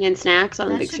popcorn and snacks on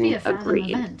the big screen.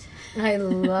 Agreed. I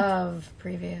love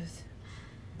previews.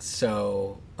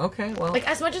 So, okay, well... Like,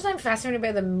 as much as I'm fascinated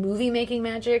by the movie-making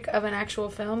magic of an actual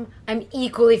film, I'm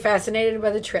equally fascinated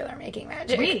by the trailer-making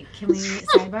magic. Wait, can we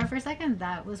sidebar for a second?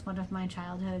 That was one of my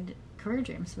childhood career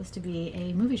dreams, was to be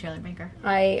a movie trailer maker.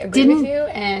 I agree with you,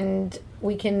 and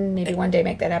we can maybe one day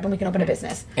make that happen. We can open a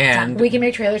business. And we can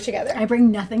make trailers together. I bring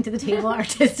nothing to the table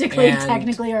artistically,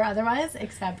 technically, or otherwise,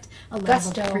 except a level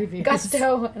of previews.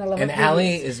 Gusto and a level of previews. And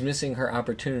Allie is missing her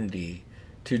opportunity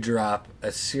to drop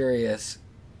a serious...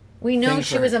 We know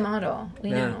she was a model.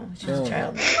 We know. She was a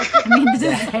child model. I mean,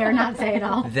 does say or not say at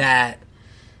all? That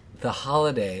The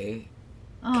Holiday,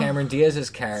 Cameron Diaz's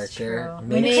character, true.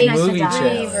 makes Way to movie connect the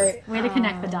trailers. dots. Way to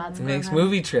connect the dots. Makes for her.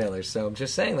 movie trailers. So I'm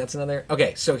just saying that's another.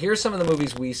 Okay, so here's some of the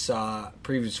movies we saw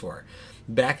previews for.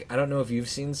 Beck, I don't know if you've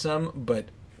seen some, but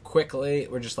quickly,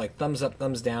 we're just like thumbs up,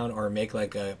 thumbs down, or make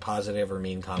like a positive or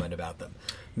mean comment about them.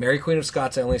 Mary Queen of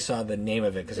Scots, I only saw the name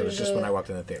of it because it was just when I walked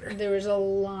in the theater. There was a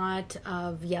lot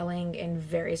of yelling in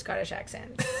very Scottish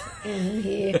accents in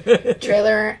the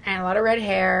trailer, and a lot of red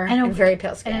hair and very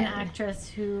pale skin. And an actress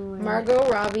who... Margot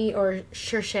Robbie or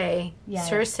Saoirse, Yeah.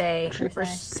 Saoirse or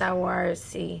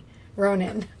Saoirse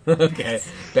Ronan. Okay.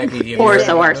 Becky, have you Or heard of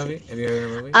that Saoirse. movie? Have you heard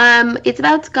of the movie? It's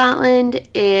about Scotland.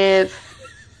 If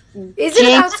Is it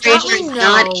about James Fraser is Scotland?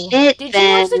 not No. in it, Did you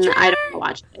then watch the trailer? I don't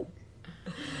watch it.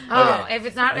 Oh, Okay. if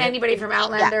it's not anybody from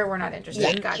Outlander, we're not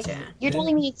interested. Gotcha. You're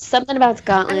telling me something about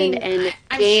Scotland I mean, and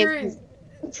I'm James.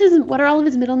 sure What are all of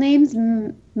his middle names?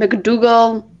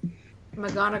 McDougal.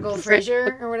 McGonagall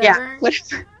Fraser or Yeah, whatever.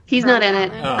 whatever. He's not in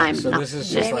it. Oh, I'm so not. this is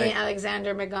just Jamie like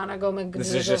Alexander McGonagall.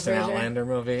 this is just an Fraser. Outlander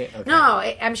movie. Okay. No,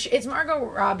 I'm sure it's Margot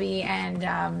Robbie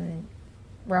and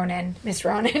Ronan, Miss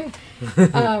Ronan,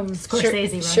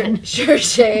 Scorsese Ronan.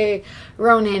 Saoirse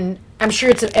Ronan. I'm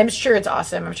sure it's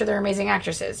awesome. I'm sure they're amazing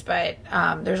actresses, but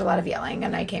there's a lot of yelling,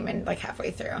 and I came in like halfway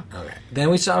through. Okay.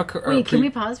 Then we saw. Wait, can we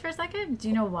pause for a second? Do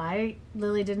you know why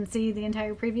Lily didn't see the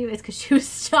entire preview? It's because she was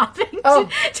stopping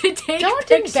to take Don't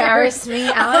pictures embarrass me,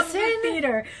 of Allison. the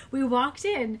theater. We walked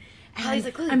in. Allie's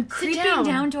like, "Lily, I'm sit creeping down."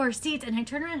 down to our seats, and I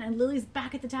turn around, and Lily's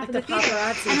back at the top of the the theater.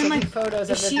 paparazzi And I'm taking like, photos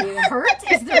is of the she theater.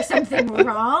 hurt? Is there something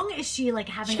wrong? Is she like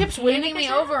having? She keeps a waving panic me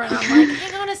attack? over, and I'm like,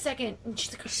 "Hang on a second." And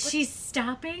she's like, "What?" She's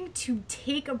stopping to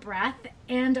take a breath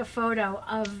and a photo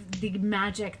of the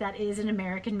magic that is an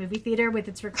American movie theater with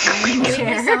its reclining I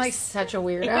chairs. sound like such a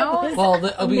weirdo. Well,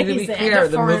 to be Amazing. clear,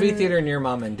 the movie foreign- theater near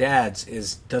Mom and Dad's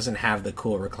doesn't have the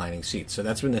cool reclining seats. So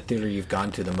that's been the theater you've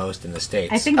gone to the most in the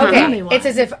States. I think the only Okay, one. it's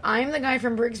as if I'm the guy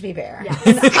from Brigsby Bear.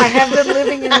 And I have been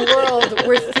living in a world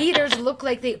where theaters look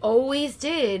like they always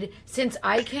did since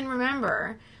I can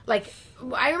remember. Like,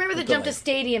 I remember the jump to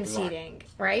stadium seating,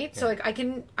 right? So, like,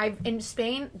 in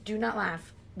Spain, do not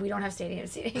laugh. We don't have stadium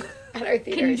seating at our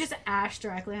theaters. Can you just ash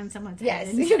directly on someone's Yes,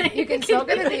 head? you can smoke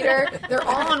in the theater. They're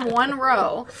all on one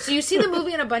row. So you see the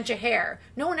movie in a bunch of hair.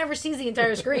 No one ever sees the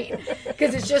entire screen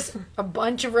because it's just a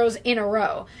bunch of rows in a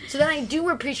row. So then I do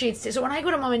appreciate... So when I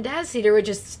go to Mom and Dad's theater, which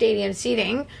is stadium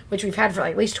seating, which we've had for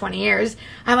like at least 20 years,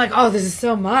 I'm like, oh, this is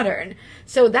so modern.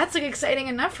 So that's like exciting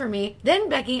enough for me. Then,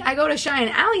 Becky, I go to Shy and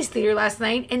Allie's theater last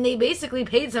night, and they basically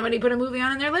paid somebody to put a movie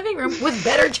on in their living room with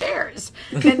better chairs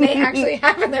than they actually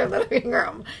have in their living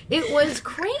room. It was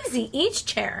crazy. Each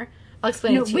chair... I'll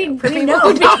explain it to you. For we people know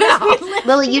who don't because know. we live.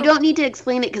 Lily, you don't need to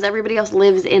explain it because everybody else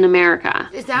lives in America.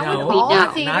 Is that No, what all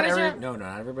no, theaters not are?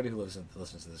 not everybody who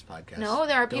listens to this podcast. No,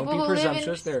 there are Don't people be who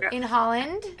presumptuous. live There- in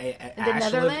Holland, the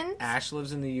Netherlands. Ash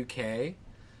lives in the UK,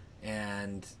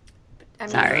 and I mean,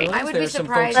 Sorry. I would be There's some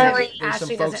surprised folks if in- there's some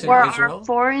Ashley folks doesn't in For know. Israel? our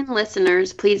foreign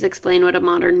listeners, please explain what a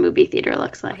modern movie theater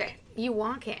looks like. Okay, you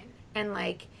walk in and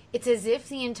like it's as if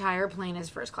the entire plane is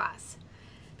first class.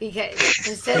 Because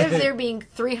instead of there being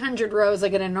 300 rows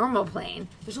like in a normal plane,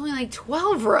 there's only like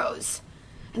 12 rows.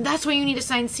 And that's why you need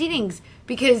assigned seatings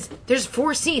because there's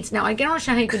 4 seats. Now, I don't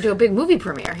understand how you could do a big movie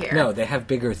premiere here. no, they have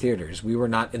bigger theaters. We were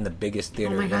not in the biggest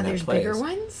theater Oh my in god, that there's place. bigger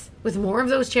ones? With more of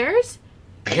those chairs?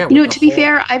 Yeah, You know, with to the be whole-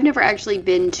 fair, I've never actually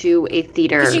been to a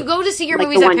theater. Because you go to see your like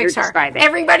movies the at one you're Pixar. describing.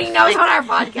 Everybody knows on our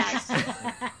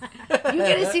podcast. You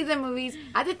get to see the movies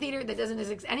at the theater that doesn't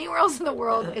exist anywhere else in the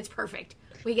world. It's perfect.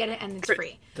 We get it and it's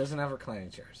free. doesn't have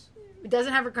reclining chairs. It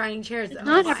doesn't have reclining chairs though.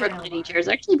 Not have Why? reclining chairs.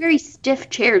 They're actually very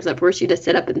stiff chairs that force you to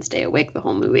sit up and stay awake the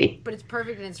whole movie. But it's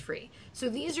perfect and it's free. So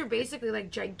these are basically like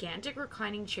gigantic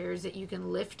reclining chairs that you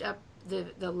can lift up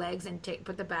the legs and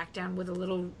put the back down with a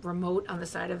little remote on the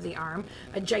side of the arm,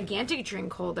 a gigantic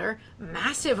drink holder,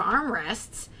 massive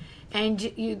armrests,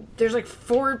 and there's like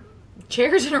 4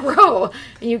 chairs in a row,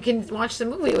 and you can watch the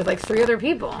movie with like 3 other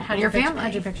people and your family.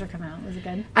 How'd your picture come out? Was it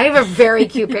good? I have a very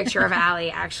cute picture of Allie,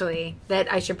 actually,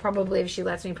 that I should probably, if she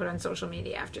lets me, put on social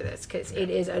media after this, because it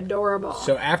is adorable.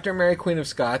 So after Mary Queen of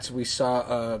Scots, we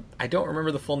saw, I don't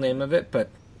remember the full name of it, but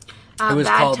it was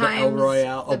Bad called the El Times-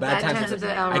 Royale. The Bad Times of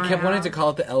the El I kept Royale. wanting to call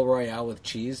it the El Royale with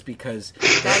cheese because it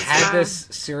That's had fun. this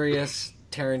serious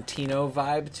Tarantino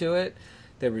vibe to it.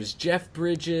 There was Jeff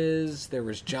Bridges, there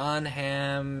was John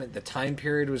Hamm, the time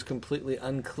period was completely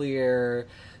unclear,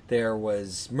 there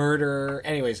was murder.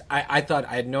 Anyways, I thought,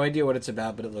 I had no idea what it's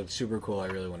about, but it looked super cool. I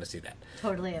really want to see that.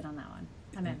 Totally in on that one.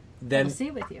 I'm in. Then I'll see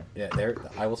it with you. Yeah, there.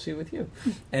 I will see with you.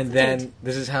 And then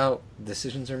this is how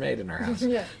decisions are made in our house.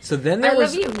 Yeah. So then there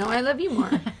was. love you. No, I love you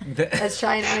more. That's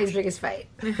Shy and I's biggest fight.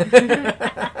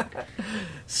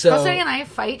 So Jose and I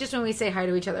fight just when we say hi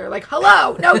to each other. Like,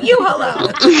 hello. No, you hello.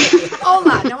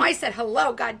 Hola. No, I said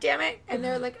hello. God damn it. And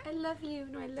they're like, I love you.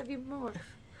 No, I love you more.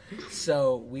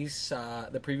 So we saw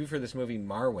the preview for this movie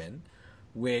Marwen,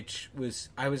 which was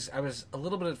I was a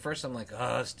little bit at first. I'm like,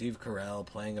 oh, Steve Carell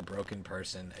playing a broken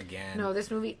person again. No,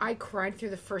 this movie, I cried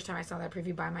through the first time I saw that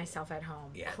preview by myself at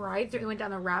home. Yeah. Cried through. We went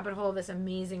down the rabbit hole of this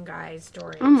amazing guy's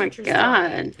story. Oh my It's a true god.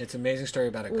 story. It's an amazing story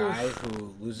about a guy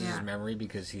who loses Yeah. his memory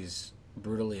because he's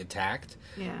brutally attacked,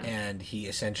 Yeah. and he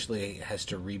essentially has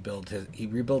to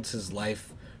rebuilds his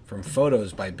life from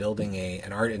photos by building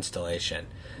an art installation.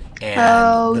 And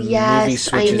Oh, the movie yes, I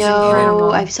switches know.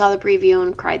 incredible. I saw the preview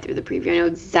and cried through the preview. I know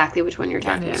exactly which one you're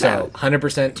talking Yeah. So about.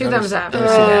 100%. Two thumbs up. never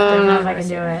seen that. I don't know if I can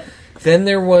do it. Then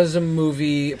there was a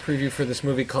preview for this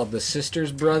movie called The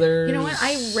Sisters Brothers. You know what?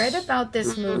 I read about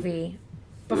this movie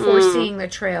before seeing the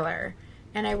trailer.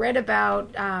 And I read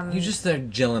about... You just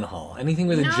said Gyllenhaal. Anything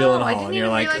with a No, Gyllenhaal, I didn't and you're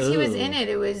even like, realize he was "Ooh." in it.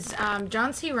 It was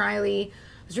John C. Reilly.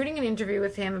 I was reading an interview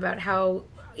with him about how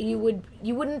you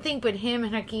wouldn't think, but him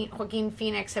and Joaquin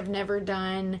Phoenix have never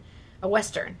done a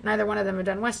Western. Neither one of them have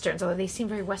done Westerns, although they seem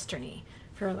very Western-y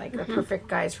for like the perfect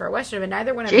guys for a Western, but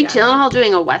neither one of them Jake Gyllenhaal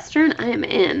doing a Western? I am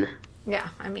in. Yeah,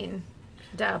 I mean,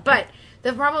 duh. But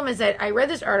the problem is that I read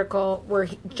this article where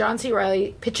John C.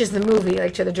 Reilly pitches the movie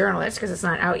like to the journalist because it's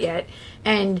not out yet,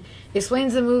 and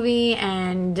explains the movie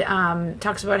and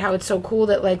talks about how it's so cool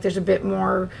that like there's a bit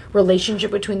more relationship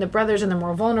between the brothers and they're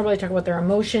more vulnerable. They talk about their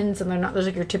emotions and they're not those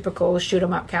like your typical shoot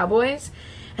 'em up cowboys.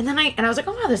 And then I was like,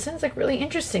 oh wow, this sounds like really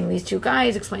interesting. These two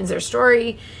guys explains their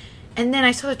story, and then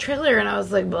I saw the trailer and I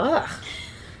was like, ugh.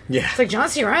 Yeah. It's like John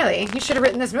C. Reilly. You should have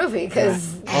written this movie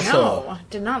because Yeah. Also- no,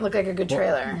 did not look like a good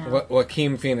trailer.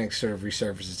 Joaquin Phoenix sort of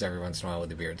resurfaces every once in a while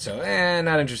with a beard, so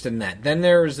not interested in that. Then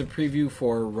there was the preview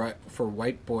for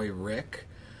White Boy Rick,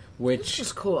 which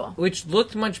was cool. which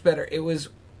looked much better. It was,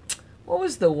 what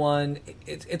was the one?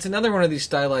 It's another one of these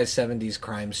stylized 70s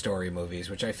crime story movies,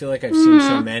 which I feel like I've seen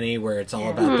so many where it's all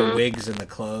about the wigs and the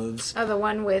clothes. Oh, the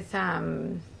one with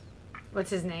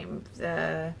what's his name?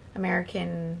 The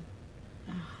American,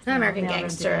 not American Nailed it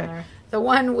Gangster. together. The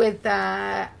one with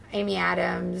Amy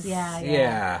Adams.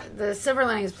 Yeah. The Silver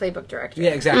Linings Playbook director.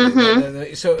 Yeah,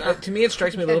 exactly. So to me, it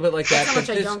strikes me a little bit like that. That's how but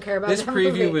much I don't care about this that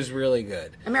preview movie. was really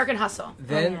good. American Hustle.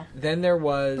 Then yeah. then there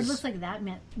But it looks was like that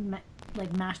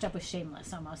like mashed up with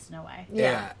Shameless almost in a way.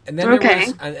 yeah. And then there Okay.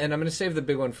 was, and I'm going to save the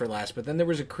big one for last. But then there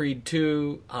was a Creed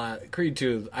 2. Creed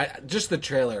 2. Just the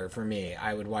trailer for me.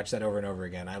 I would watch that over and over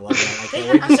again. I love that. I can't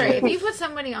wait to I'm see sorry, it. if you put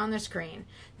somebody on the screen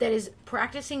that is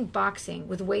practicing boxing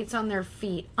with weights on their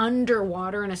feet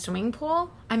underwater in a swimming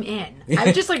pool, I'm in.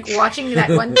 I'm just like watching that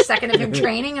 1 second of him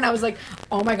training, and I was like,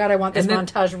 oh my god, I want this And then-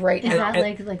 montage right Is now. that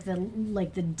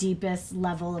like the deepest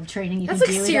level of training you That's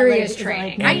can like do? serious is that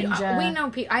training. ninja? We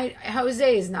know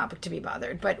Jose is not to be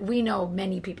bothered, but we know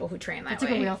many people who train that That's way.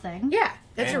 like a real thing. Yeah,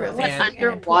 that's a real thing. and-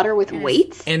 Underwater with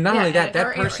weights? And not Yeah, only that, that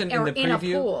or- person or in the in a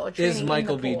preview pool, training is in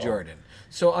Michael the B. pool. Jordan.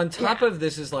 So on top Yeah. of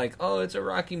this is like, oh, it's a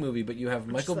Rocky movie, but you have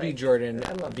Michael B. like, Jordan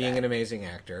I love being that. an amazing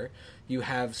actor. You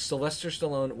have Sylvester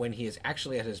Stallone when he is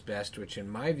actually at his best, which in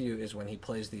my view is when he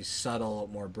plays these subtle,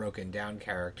 more broken down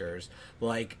characters,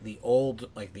 like the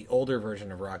older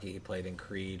version of Rocky he played in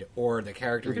Creed, or the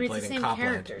character he It's played the in same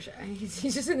Copland. character.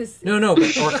 He's just in this. No,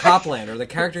 or Copland, or the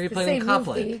character he the played in same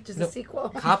Copland. movie, just No, a sequel.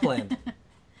 Copland.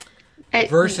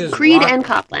 Versus Creed Rock- and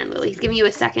Copland, Lily. He's giving you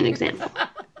a second example.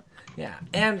 Yeah,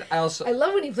 and I also I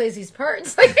love when he plays these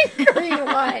parts, like in Creed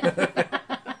 1.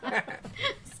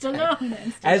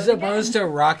 Stallone. as opposed to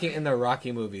Rocky in the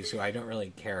Rocky movies, who I don't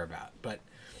really care about. But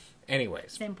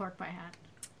anyways, Same pork pie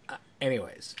hat.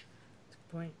 anyways.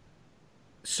 Point.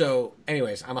 So,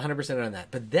 anyways, I'm 100% on that.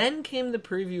 But then came the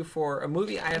preview for a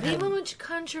movie I have The had... most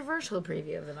controversial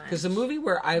preview of the bunch. Because the movie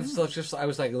where I was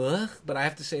like, ugh, but I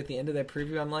have to say at the end of that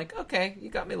preview, I'm like, okay, you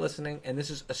got me listening. And this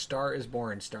is A Star Is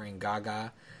Born, starring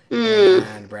Gaga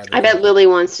and Bradley I bet Cooper. Lily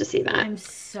wants to see that. I'm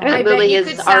so. I bet I bet Lily you has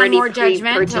could sound already more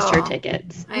pre-purchased her judgmental.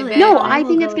 tickets. I Really? bet. No, I I will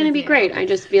think go it's going to with be you. great. I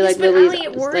just feel Yes, like but Lily's Ellie,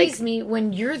 it just worries like, me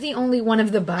when you're the only one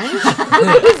of the bunch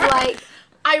who's like,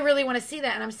 I really want to see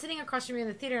that. And I'm sitting across from you in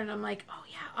the theater and I'm like, oh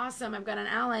yeah, awesome. I've got an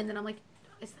ally. And then I'm like,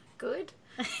 is that good?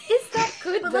 Is that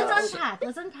good? But though? let's unpack.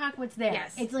 Let's unpack what's there.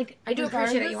 Yes. It's like I do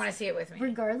appreciate that regardless- you want to see it with me.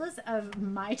 Regardless of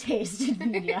my taste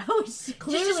in media, which It's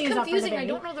clearly just is up for confusing. I debate.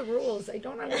 don't know the rules. I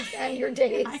don't understand your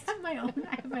taste. I have my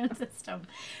own system.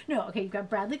 No, okay, you've got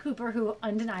Bradley Cooper, who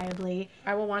undeniably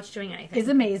I will watch doing anything. is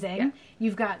amazing. Yeah.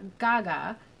 You've got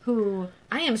Gaga, who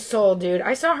I am sold, dude.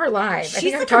 I saw her live. I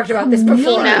think I've like talked a about this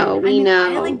before. chameleon. We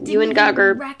know. I like You didn't and Gaga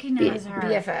are recognize her.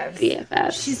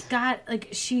 BFFs. She's got like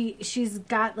she's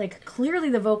got like clearly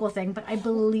the vocal thing, but I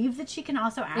believe that she can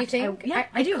also act. You think?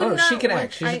 I do. Oh, not she can watch-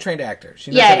 act. She's a I- trained actor.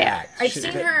 She knows Yeah, how to yeah. act. I've She-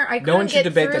 seen her. I no one couldn't should get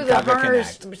debate through that the Gaga can horror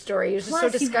act. story. It was just Plus, so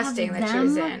you have disgusting that she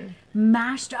was them in.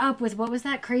 mashed up with what was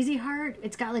that Crazy Heart?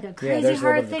 It's got like a Crazy there's a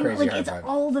little Heart bit of thing. Crazy Like Heart it's vibe.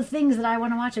 all the things that I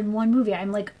want to watch in one movie.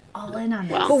 I'm like all in on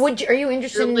this. Well, But are you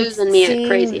interested You're in losing me seeing, at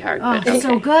Crazy Heart. Oh, but it's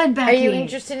so okay. good, Are Becky. you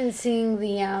interested in seeing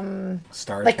the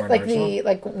Stars like Born Original? the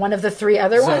like one of the 3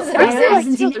 other So- ones that I exist?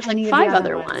 haven't seen There's any like of the 5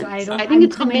 other other ones, ones. so I don't- I I'm think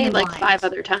it's been coming in made like blind. 5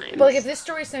 other times. But like if this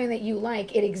story's something that you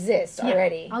like, it exists Yeah,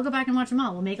 already. I'll go back and watch them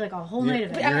all. We'll make like a whole night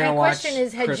of it. You're My gonna question watch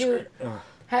is, had Chris- you- Ugh.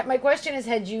 My question is,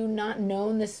 had you not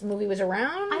known this movie was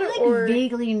around? I like or...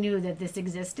 vaguely knew that this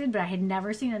existed, but I had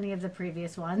never seen any of the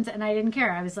previous ones, and I didn't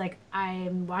care. I was like,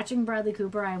 I'm watching Bradley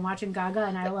Cooper, I'm watching Gaga,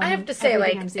 and I love. I have to say,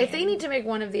 everything like, I'm seeing. if they need to make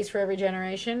one of these for every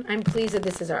generation, I'm pleased that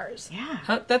this is ours.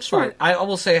 yeah, That's fine. I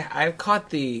will say I've caught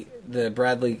the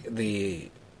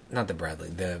Bradley not the Bradley,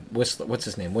 the Whistler, what's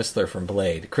his name? Whistler from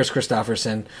Blade. Chris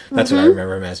Christopherson. That's what I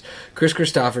remember him as. Chris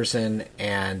Christopherson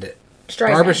and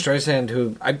Streisand. Barbara Streisand,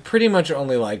 who I pretty much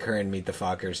only like her in Meet the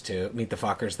Fockers too. Meet the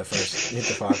Fockers, the first Meet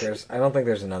the Fockers. I don't think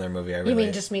there's another movie I really You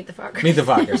mean just Meet the Fockers? Meet the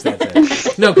Fockers, that's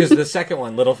it. No, because the second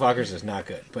one, Little Fockers, is not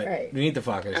good. But Right. Meet the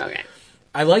Fockers. Okay.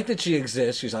 I like that she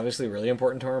exists. She's obviously really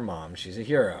important to her mom. She's a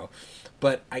hero.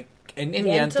 But in Yentl?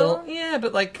 Yentl, yeah,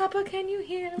 but like, Papa, can you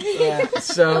hear me? yeah,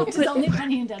 so, it's only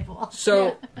Penny and Deadpool.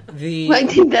 so the, Well, I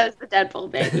think that was the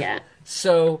Deadpool bit, yeah.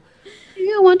 so Do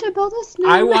you want to build a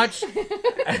snowman? I watched,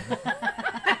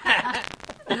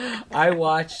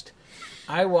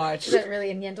 I watched, Is that really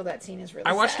in Yentl? That scene is really.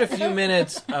 I watched a sad. few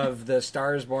minutes of the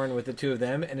Star is Born with the two of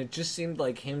them, and it just seemed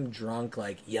like him drunk,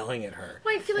 like yelling at her.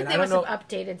 Well, I feel like And they I must don't have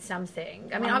updated something.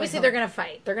 I mean, One obviously would they're hope. gonna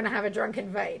fight. They're gonna have a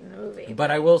drunken fight in the movie.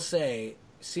 But I will say,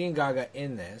 seeing Gaga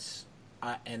in this,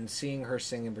 and seeing her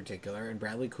sing in particular, and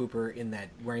Bradley Cooper in that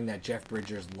wearing that Jeff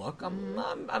Bridges look,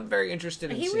 I'm very interested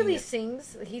in he seeing really it.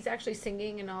 sings. He's actually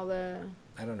singing in all the.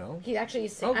 I don't know. He actually Oh,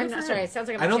 sings. good I'm for not him. sorry. It sounds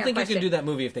like I'm I don't asking think a you can question. do that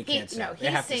movie if they He, can't sing. no, They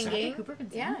he's have to sing. singing. Cooper can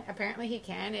sing. Yeah, apparently he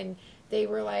can. And they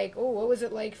were like, "Oh, what was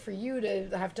it like for you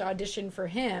to have to audition for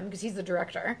him?" Because he's the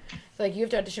director. So, like, you have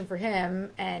to audition for him,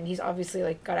 and he's obviously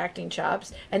like got acting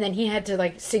chops. And then he had to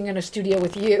like sing in a studio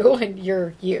with you, and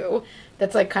you're you.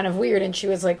 That's like kind of weird. And she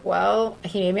was like, "Well,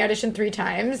 he made me audition 3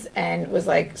 times, and was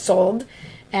like sold."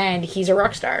 And he's a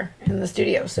rock star in the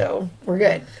studio, so we're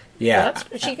good. Yeah,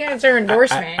 So she gets her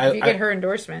endorsement. I- if you get her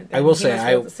endorsement, I then will he say must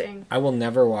be able to sing. I will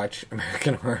never watch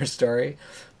American Horror Story,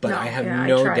 but No, I have yeah, I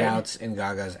no tried. doubts in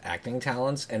Gaga's acting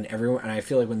talents, and everyone. And I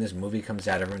feel like when this movie comes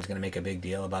out, everyone's going to make a big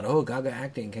deal about, oh, Gaga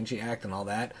acting, can she act, and all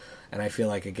that. And I feel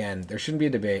like, again, there shouldn't be a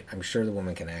debate. I'm sure the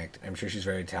woman can act. I'm sure she's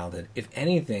very talented. If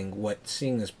anything, what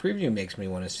seeing this preview makes me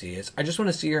want to see is I just want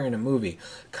to see her in a movie,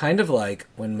 kind of like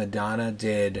when Madonna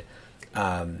did.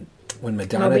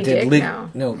 Moby Dick? League,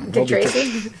 No. Moby Dick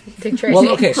Tracy. Dick Tracy. Well,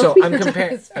 okay, so I'm Moby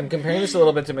comparing. Dick. I'm comparing this a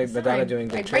little bit to Madonna Sorry. doing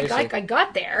Dick I Tracy.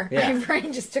 got there. Yeah. My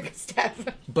brain just took a step.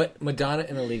 But Madonna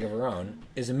in A League of Her Own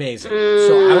is amazing.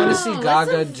 So I want to see Oh,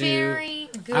 Gaga that's a do. very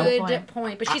I- good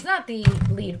point. But she's not the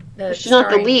lead. She's not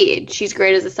the lead. She's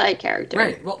great as a side character.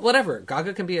 Right. Well, whatever.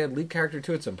 Gaga can be a lead character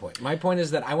too at some point. My point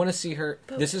is that I want to see her.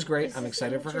 This is great. this I'm is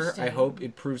excited for her. I interesting. hope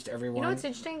it proves to everyone. You know what's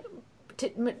interesting?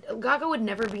 Gaga would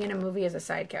never be in a movie as a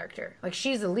side character. Like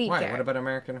she's the lead Why? character. What about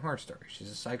American Horror Story?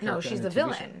 She's a side character. No, she's in the a TV show.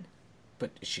 villain.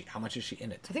 But is she? How much is she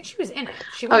in it? I think she was in it.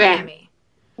 She won Okay. an Emmy.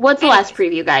 What's the last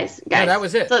preview, guys? No, that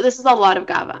was it. So this is a lot of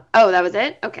Gaga. Oh, that was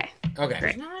it? Okay. Okay.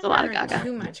 Great. Not It's a lot of really Gaga.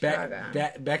 Too much Be-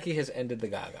 Gaga. Becky has ended the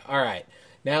Gaga. All right.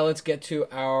 Now let's get to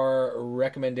our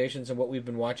recommendations and what we've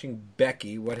been watching.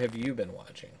 Becky, what have you been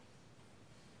watching?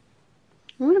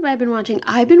 What have I been watching?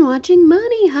 I've been watching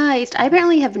Money Heist. I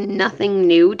apparently have nothing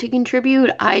new to contribute.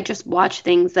 I just watch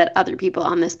things that other people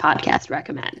on this podcast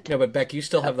recommend. No, but Beck, you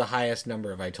still have the highest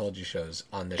number of I Told You shows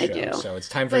on the I show, do. so it's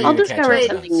time for But- you I'll to catch discover up.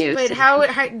 something new. But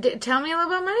tell me a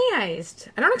little about Money Heist.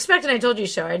 I don't expect an I Told You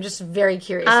show. I'm just very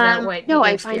curious about what No, your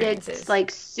I find experience it is.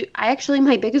 like I actually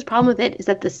my biggest problem with it is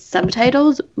that the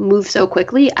subtitles move so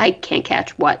quickly. I can't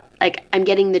catch what. Like I'm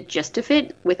getting the gist of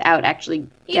it without actually.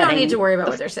 You don't need to worry about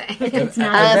what they're saying. It's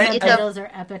not. Um, The it's a- subtitles are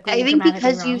epically I think grammatically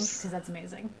because wrong, you 'cause that's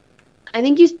amazing. I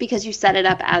think because you set it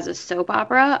up as a soap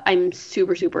opera, I'm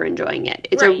super, super enjoying it.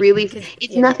 It's a Right, really, because-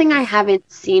 it's yeah. nothing I haven't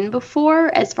seen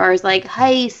before as far as like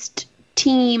heist,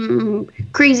 team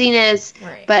craziness.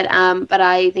 Right. But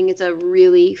I think it's a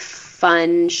really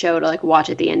fun show to like watch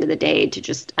at the end of the day to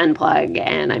just unplug,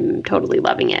 and I'm totally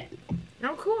loving it.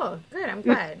 Oh, cool. Good. I'm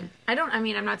glad.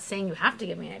 I'm not saying you have to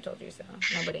give me I Told You So.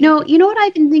 Nobody. No, you know what?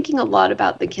 I've been thinking a lot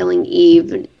about the Killing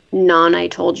Eve non-I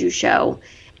Told You show.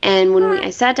 And when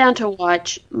I sat down to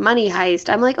watch Money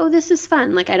Heist, I'm like, oh, this is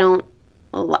fun. Like,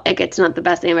 it's not the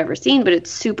best thing I've ever seen, but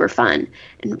it's super fun.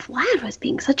 And Vlad was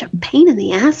being such a pain in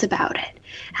the ass about it.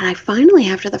 And I finally,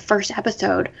 after the first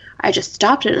episode, I just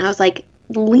stopped it and I was like,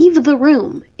 leave the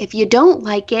room. If you don't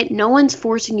like it, no one's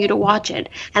forcing you to watch it.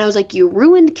 And I was like, you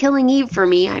ruined Killing Eve for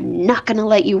me. I'm not going to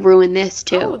let you ruin this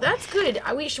too. Oh, that's good.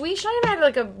 We should have had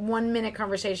like a 1-minute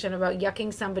conversation about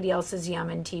yucking somebody else's yum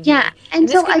in TV. Yeah, and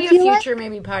this so could be I a feel future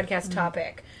maybe podcast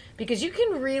topic. Because you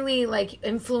can really like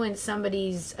influence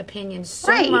somebody's opinion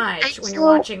so much when you're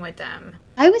watching with them.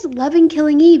 I was loving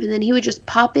Killing Eve, and then he would just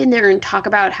pop in there and talk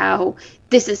about how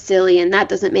this is silly and that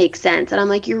doesn't make sense. And I'm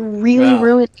like, you're really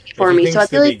ruining it for me. So I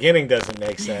feel the like beginning doesn't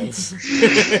make sense.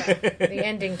 The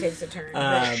ending takes a turn.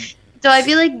 So I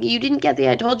feel like you didn't get the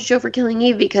I Told You show for Killing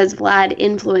Eve because Vlad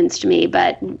influenced me,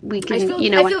 but we can,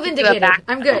 I feel vindicated.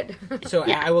 I'm good. So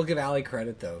I will give Allie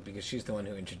credit, though, because she's the one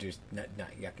who introduced not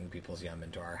yucking people's yum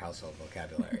into our household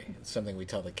vocabulary. It's something we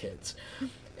tell the kids.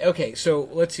 Okay, so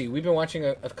let's see. We've been watching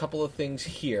a couple of things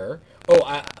here.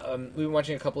 We've been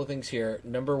watching a couple of things here.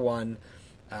 Number one,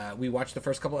 we watched the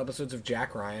first couple episodes of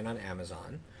Jack Ryan on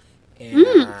Amazon. And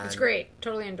It's great.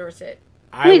 Totally endorse it.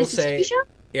 I will say...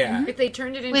 Yeah. If they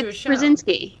turned it into with a show.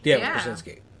 Krasinski. Yeah, with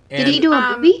Krasinski. Did he do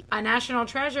a movie? A National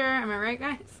Treasure. Am I right,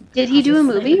 guys? Did he do a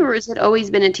movie, or has it always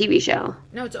been a TV show?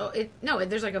 No,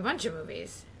 there's like a bunch of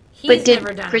movies. But did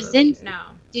never done Krasinski? a movie. No.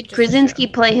 Did Krasinski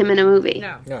play him in a movie?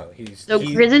 No.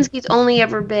 Krasinski's only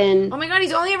ever been. Oh my god,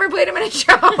 he's only ever played him in a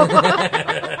show.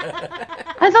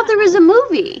 I thought there was a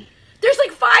movie. There's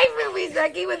like 5 movies,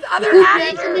 Becky, with other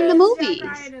actors actors in the movies.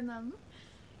 Jack Ryan in them.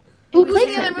 Who Who's played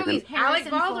in the him? other movies? Alec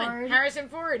Baldwin, Harrison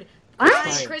Ford,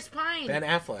 Chris Pine, Ben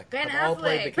Affleck. All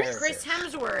played the character. Chris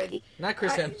Hemsworth. Not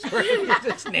Chris Hemsworth.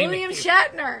 Just name William it.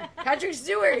 Shatner. Patrick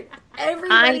Stewart.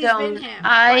 Everybody's been him.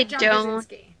 I John don't.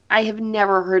 Krasinski. I have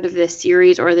never heard of this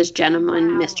series or this gentleman,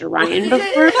 Mr. Ryan,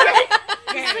 before.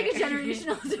 It's like a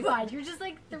generational divide. You're just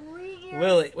like 3 years.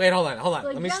 Lily, wait, hold on. Like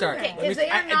Let me start. younger. If they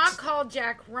are not called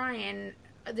Jack Ryan,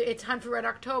 it's Hunt for Red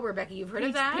October, Becky. You've heard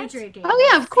of that? Patriot Games. Oh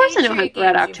yeah, of course I know Patriot Hunt for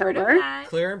Red Games, you've heard of October. that?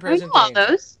 Clear and I present know all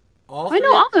danger. those. All I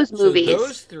know all those movies. So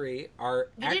those 3 are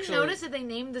You actually... didn't notice that they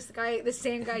named the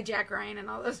same guy Jack Ryan in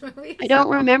all those movies? I don't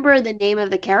remember the name of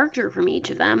the character from each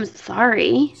of them.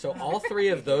 Sorry. So all 3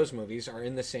 of those movies are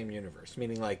in the same universe,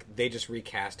 meaning like they just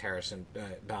recast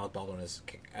Alec Baldwin as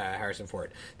Harrison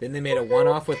Ford. Then they made a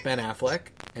one-off with Ben Affleck,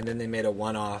 and then they made a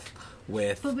one-off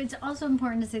with... But it's also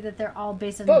important to say that they're all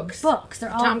based on Books. They're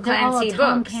all Tom Clancy a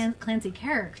Tom books. Clancy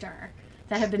character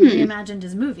that have been reimagined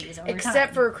as movies over Except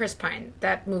time. for Chris Pine.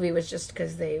 That movie was just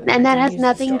because they... And that has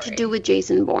nothing to do with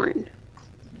Jason Bourne.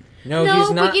 No, No,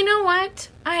 he's not... but you know what?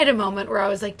 I had a moment where I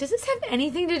was like, does this have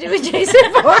anything to do with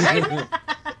Jason Bourne?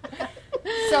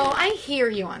 So I hear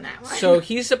you on that one. So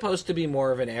he's supposed to be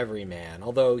more of an everyman,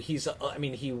 although he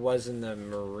was in the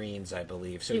Marines, I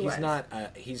believe. So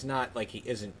he's not like he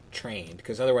isn't trained,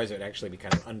 because otherwise it would actually be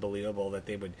kind of unbelievable that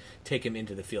they would take him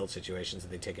into the field situations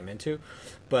that they take him into.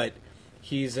 But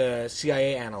he's a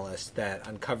CIA analyst that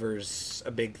uncovers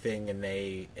a big thing, and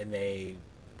they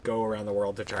go around the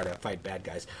world to try to fight bad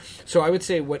guys. So I would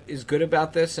say what is good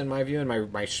about this, in my view, and I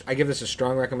give this a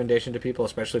strong recommendation to people,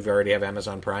 especially if you already have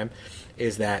Amazon Prime,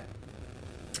 is that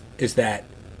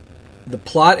the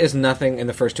plot is nothing in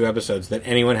the first 2 episodes that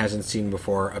anyone hasn't seen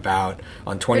before about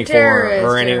on 24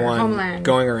 or anyone Homeland.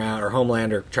 going around, or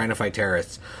Homeland, or trying to fight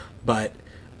terrorists. But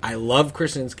I love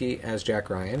Krasinski as Jack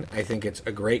Ryan. I think it's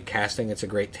a great casting. It's a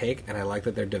great take, and I like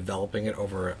that they're developing it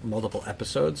over multiple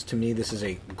episodes. To me, this is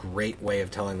a great way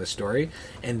of telling the story.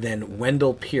 And then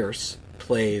Wendell Pierce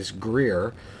plays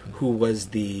Greer, who was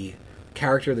the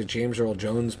character that James Earl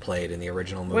Jones played in the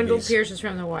original movies. Wendell Pierce is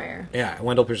from The Wire. Yeah,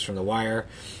 Wendell Pierce from The Wire.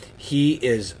 He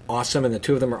is awesome, and the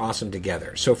 2 of them are awesome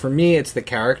together. So for me, it's the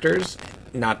characters,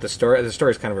 not the story. The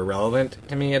story is kind of irrelevant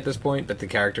to me at this point, but the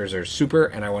characters are super,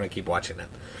 and I want to keep watching them.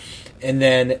 And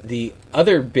then the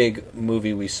other big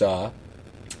thing we saw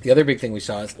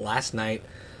is last night,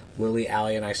 Lily,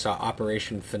 Allie, and I saw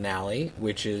Operation Finale,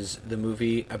 which is the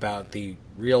movie about the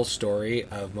real story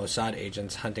of Mossad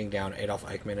agents hunting down Adolf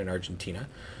Eichmann in Argentina,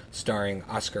 starring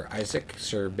Oscar Isaac,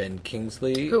 Sir Ben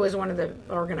Kingsley. Who was one of the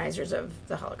organizers of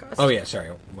the Holocaust. Oh, yeah,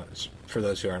 sorry. For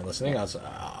those who aren't listening,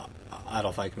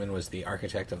 Adolf Eichmann was the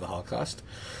architect of the Holocaust.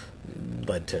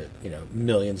 Led to,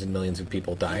 millions and millions of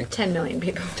people dying. 10 million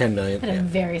people. 10 million. I had a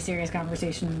very serious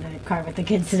conversation in the car with the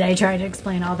kids today, trying to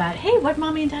explain all that. Hey, what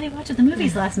mommy and daddy watched at the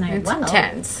movies last night? It's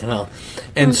intense. Well,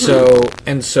 and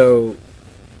so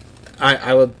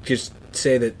I will just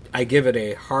say that I give it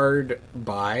a hard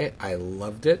buy. I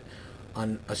loved it.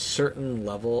 On a certain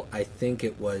level, I think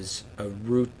it was a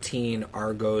routine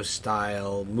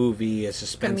Argo-style movie, a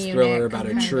suspense thriller about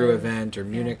a true event or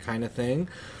Munich kind of thing.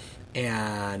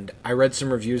 And I read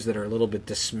some reviews that are a little bit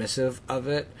dismissive of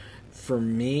it. For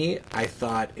me, I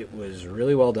thought it was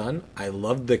really well done. I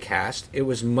loved the cast. It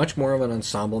was much more of an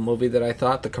ensemble movie than I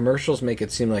thought. The commercials make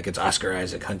it seem like it's Oscar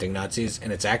Isaac hunting Nazis,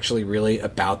 and it's actually really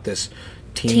about this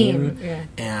team.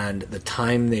 And the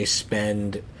time they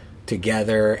spend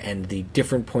together and the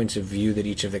different points of view that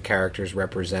each of the characters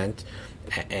represent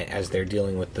as they're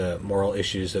dealing with the moral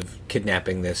issues of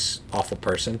kidnapping this awful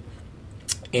person.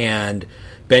 And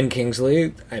Ben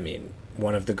Kingsley, I mean,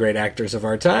 one of the great actors of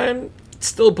our time,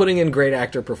 still putting in great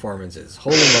actor performances.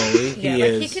 Holy moly,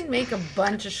 he can make a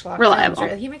bunch of schlock films.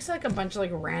 Right? He makes like a bunch of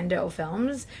like rando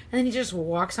films, and then he just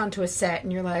walks onto a set,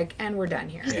 and you're like, and we're done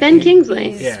here. Ben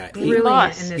Kingsley. He's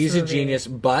brilliant in this He's movie. a genius,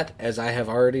 but as I have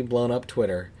already blown up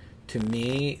Twitter, to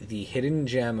me, the hidden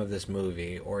gem of this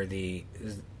movie, or the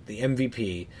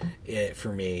MVP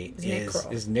for me,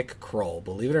 is Nick Kroll.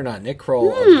 Believe it or not, Nick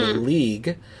Kroll of The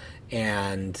League,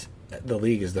 and The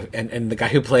League is and the guy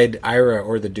who played Ira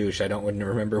or the douche, wouldn't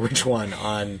remember which one,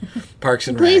 on Parks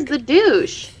and Rec. He plays the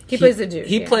douche. He plays the douche.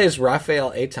 He plays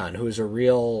Raphael Eitan, who is a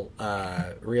real.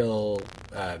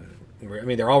 I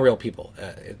mean, they're all real people.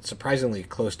 It's surprisingly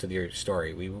close to your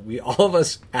story. We all of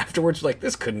us afterwards were like,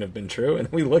 this couldn't have been true, and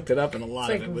we looked it up, and a lot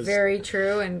of it was very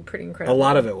true and pretty incredible. A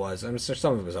lot of it was. I mean,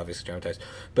 some of it was obviously dramatized,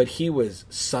 but he was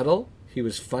subtle. He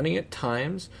was funny at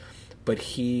times, but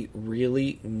he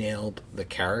really nailed the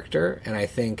character, and I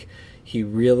think he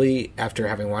really, after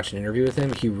having watched an interview with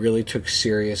him, he really took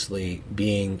seriously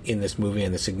being in this movie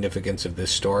and the significance of this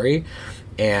story.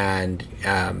 And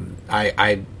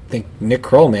I think Nick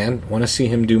Kroll, man, want to see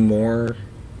him do more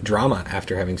drama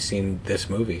after having seen this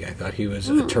movie. I thought he was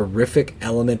a terrific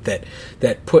element that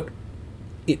put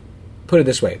it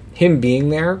this way. Him being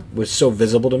there was so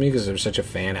visible to me because I was such a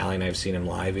fan. Allie and I have seen him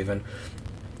live even.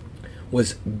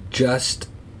 Was just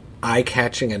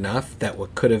eye-catching enough that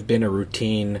what could have been a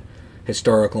routine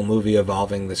historical movie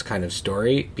evolving this kind of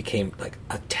story became like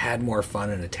a tad more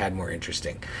fun and a tad more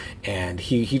interesting. And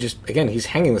he just, again, he's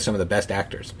hanging with some of the best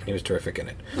actors, and he was terrific in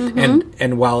it.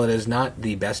 And while it is not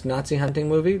the best Nazi hunting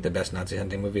movie, the best Nazi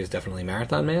hunting movie is definitely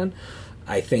Marathon Man.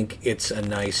 I think it's a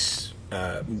nice,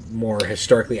 more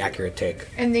historically accurate take.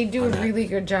 And they do a really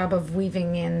good job of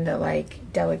weaving in the like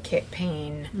delicate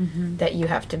pain that you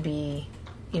have to be,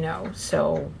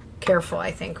 so careful,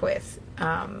 I think, with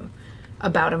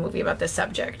about a movie about this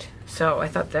subject. So I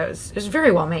thought it was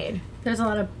very well made. There's a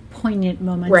lot of poignant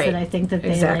moments that I think that they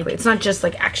exactly. It's not just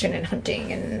like action and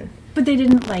hunting but they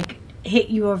didn't like hit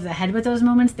you over the head with those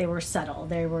moments. They were subtle.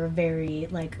 They were very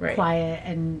quiet,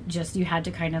 and just you had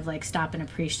to kind of like stop and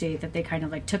appreciate that they kind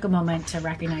of like took a moment to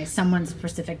recognize someone's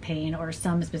specific pain or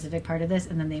some specific part of this,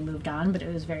 and then they moved on. But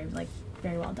it was very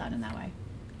well done in that way.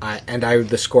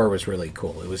 The score was really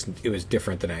cool. It was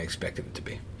different than I expected it to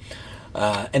be.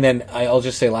 And then I'll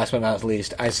just say, last but not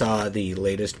least, I saw the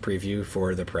latest preview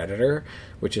for The Predator,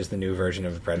 which is the new version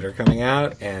of The Predator coming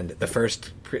out. And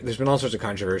there's been all sorts of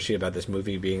controversy about this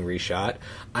movie being reshot.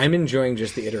 I'm enjoying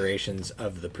just the iterations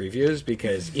of the previews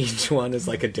because each one is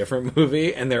like a different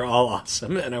movie, and they're all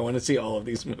awesome. And I want to see all of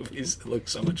these movies. It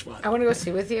looks so much fun. I want to go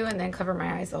see with you and then cover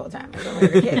my eyes the whole time. I don't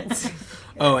want kids.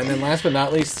 Oh, and then last but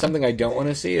not least, something I don't want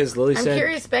to see is Lily said... I'm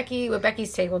curious, what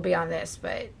Becky's take will be on this,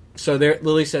 but... So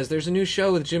Lily says, there's a new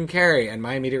show with Jim Carrey, and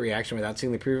my immediate reaction without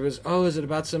seeing the preview was, is it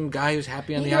about some guy who's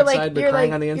happy on the outside but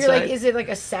crying on the inside? You're like, is it like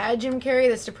a sad Jim Carrey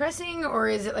that's depressing, or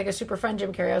is it like a super fun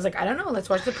Jim Carrey? I was like, I don't know, let's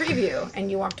watch the preview. And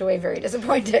you walked away very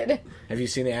disappointed. Have you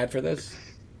seen the ad for this?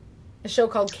 A show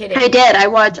called Kidding. I did. I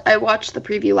watched the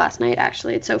preview last night,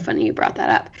 actually. It's so funny you brought that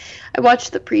up. I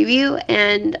watched the preview,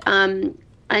 and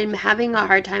I'm having a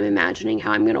hard time imagining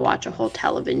how I'm going to watch a whole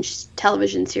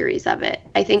television series of it.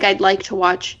 I think I'd like to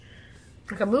watch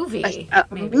like a movie. A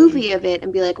movie of it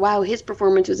and be like, wow, his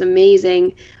performance was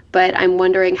amazing, but I'm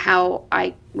wondering how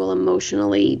I will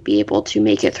emotionally be able to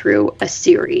make it through a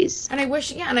series. And I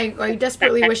wish, I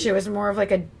desperately wish it was more of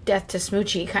like a Death to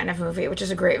Smoochie kind of movie, which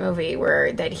is a great movie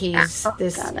where that he's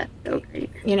this, God, that's so great.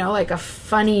 Like a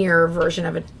funnier version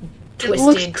of a twisted it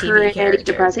looks TV character.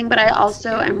 Depressing, but I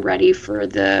also am ready for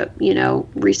the,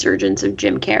 resurgence of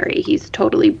Jim Carrey. He's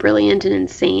totally brilliant and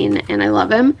insane, and I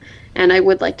love him, and I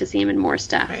would like to see him in more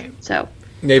stuff. Right. So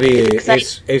maybe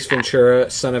Ace Ventura,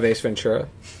 son of Ace Ventura.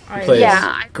 He plays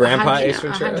Grandpa Ace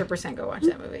Ventura. 100% go watch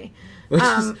that movie.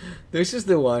 This is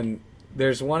the one.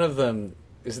 There's one of them.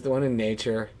 Is it the one in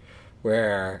Nature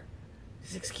where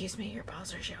Excuse me, your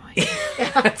balls are showing.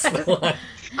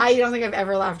 I don't think I've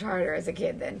ever laughed harder as a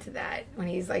kid than to that when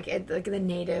he's like at like the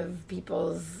native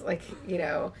people's like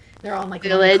they're all in like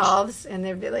Village. calves in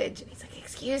their village, and he's like,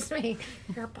 "Excuse me,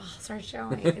 your balls are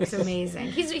showing." It's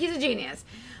amazing. He's a genius.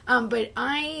 But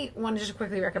I want to just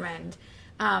quickly recommend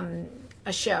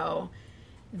a show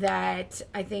that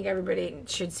I think everybody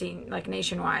should see, like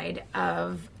nationwide.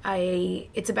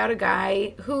 It's about a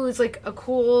guy who's like a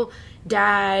cool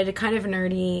dad, kind of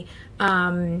nerdy,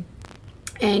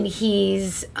 and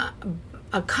he's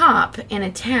a cop in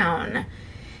a town,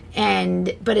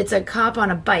 but it's a cop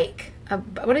on a bike.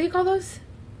 What do you call those?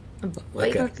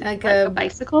 Like a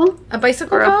bicycle? A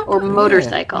bicycle cop? Or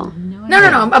motorcycle.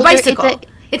 No. A bicycle.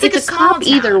 It's like a small cop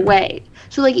either way.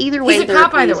 So like either way, he's a they're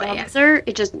cop a either police way. officer.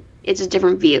 It's just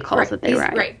different vehicles that they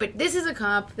ride. Right, but this is a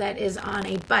cop that is on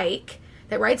a bike,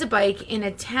 that rides a bike in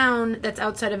a town that's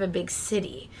outside of a big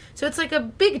city. So it's like a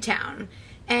big town.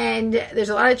 And there's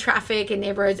a lot of traffic in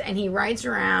neighborhoods, and he rides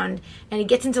around, and he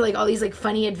gets into like all these like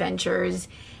funny adventures,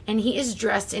 and he is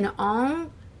dressed in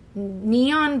all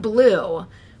neon blue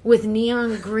with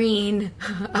neon green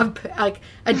like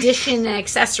addition and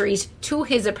accessories to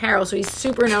his apparel, so he's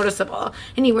super noticeable.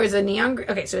 And he wears a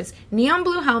so it's neon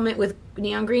blue helmet with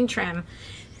neon green trim,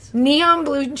 neon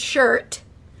blue shirt,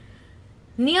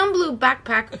 neon blue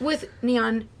backpack with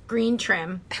neon green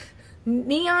trim,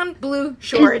 neon blue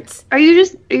shorts. Are you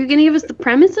gonna give us the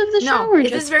premise of the show? No, Or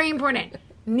this just is very important.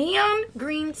 Neon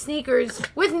green sneakers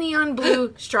with neon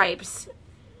blue stripes.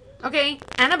 Okay,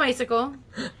 and a bicycle.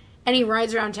 And he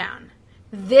rides around town.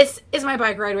 This is my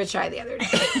bike ride with Shai the other day.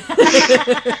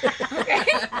 Okay?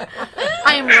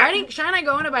 I am riding. Shai and I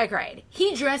go on a bike ride.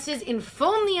 He dresses in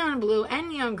full neon blue and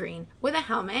neon green with a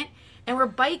helmet. And we're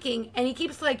biking. And he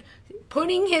keeps like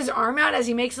putting his arm out as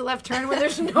he makes a left turn when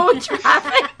there's no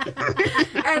traffic.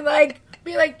 And like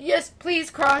be like, yes, please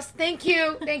cross. Thank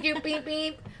you. Beep,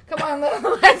 beep. Come on,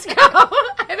 let's go.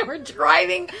 And we're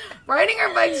riding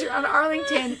our bikes around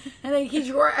Arlington. And then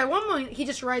at one point, he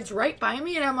just rides right by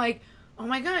me. And I'm like, oh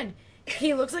my God,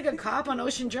 he looks like a cop on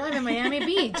Ocean Drive in Miami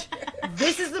Beach.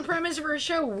 This is the premise for a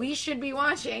show we should be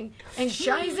watching. And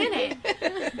Shai's in it.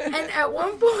 And at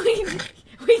one point,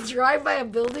 we drive by a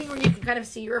building where you can kind of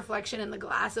see your reflection in the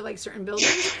glass of like certain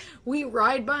buildings. We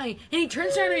ride by, and he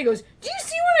turns around and he goes, "Do you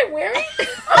see what I'm wearing?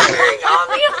 I'm wearing all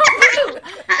neon blue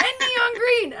and neon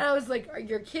green." And I was like,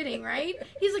 "You're kidding, right?"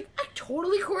 He's like, "I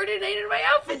totally coordinated my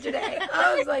outfit today."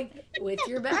 I was like, "With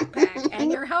your backpack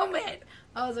and your helmet."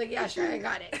 I was like, "Yeah, sure, I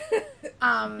got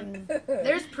it."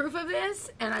 There's proof of this,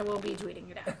 and I will be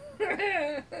tweeting it out.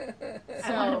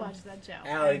 I want to watch that show.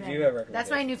 Allie, do you have a recommendation?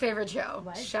 That's my new favorite show.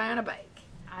 What? Shai on a bike.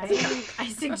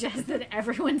 I suggest that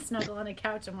everyone snuggle on a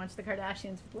couch and watch The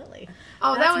Kardashians with Lily.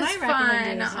 Oh, That's that was my fun.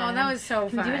 recommendation. Oh, that was so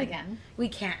Can fun. we do it again? We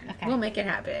can. Okay. We'll make it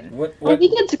happen. I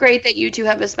think it's great that you two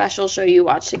have a special show you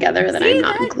watch together that I'm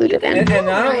not included in. And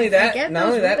not only I that, get not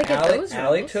only those- that, I get those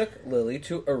Allie rules. took Lily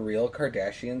to a real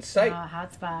Kardashian site.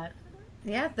 Hotspot.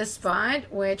 Yeah, the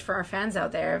spot, which for our fans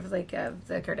out there of the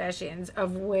Kardashians,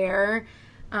 of where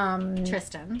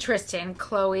Tristan,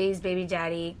 Chloe's baby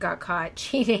daddy, got caught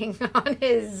cheating on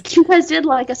his. You guys did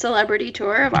like a celebrity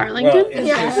tour of Arlington? Well, it's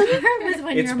Yeah. just- was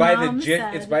when it's your by mom the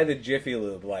said, it's by the Jiffy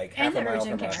Lube, like half and a the mile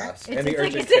urgent from our care. house, It's, and the it's like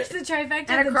urgent it's care. the trifecta.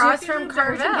 And the across Jiffy from Lube, the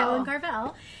urgent care, Carvel. and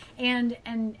Carvel.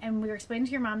 And we were explaining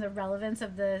to your mom the relevance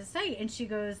of the site, and she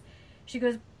goes,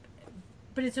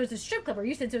 but it's a strip club, or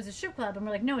you said so it's a strip club, and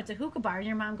we're like, no, it's a hookah bar, and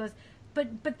your mom goes, but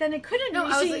then it couldn't. No,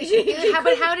 I was like,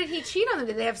 but how did he cheat on them?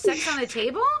 Did they have sex on a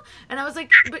table? And I was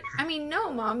like, but I mean,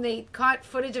 no, Mom. They caught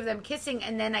footage of them kissing,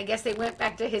 and then I guess they went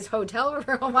back to his hotel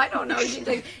room. I don't know. She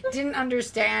like didn't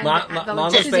understand. Mom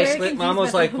was She's very basically, confused Mom was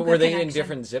about like, the were hookah they in connection.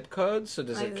 different zip codes? So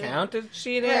does it Like, count as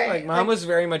cheating? right, Like, Mom like- was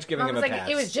very much giving Mom him was a like, pass.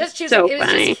 it was just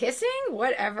funny. kissing,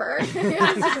 whatever.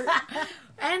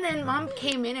 And then Mom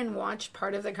came in and watched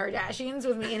part of the Kardashians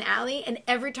with me and Allie, and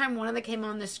every time one of them came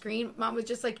on the screen, Mom was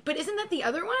just like, "But isn't that the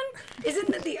other one? Isn't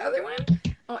that the other one?"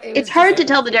 Oh, It's hard to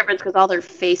tell the difference because all their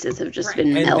faces have just Right.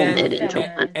 been And melded then- into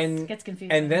Yeah. one. and gets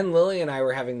confusing. and then Lily and I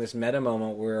were having this meta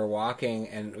moment where we were walking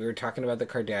and we were talking about the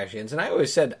Kardashians, and I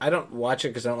always said I don't watch it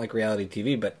because I don't like reality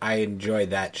TV, but I enjoy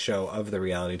that show of the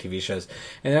reality TV shows.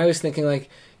 And I was thinking, like,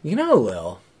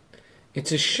 Lil,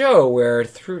 it's a show where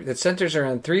that centers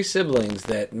around three siblings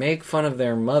that make fun of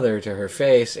their mother to her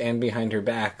face and behind her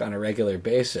back on a regular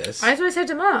basis. That's what I said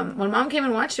to Mom. When Mom came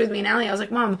and watched it with me and Allie, I was like,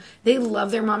 "Mom, they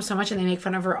love their mom so much and they make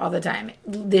fun of her all the time.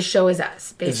 This show is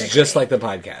us, basically. It's just like the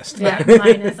podcast. Yeah.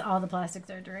 minus all the plastic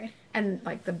surgery, And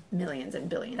like the millions and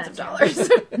billions of That's dollars.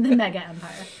 the mega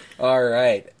empire. All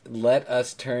right, let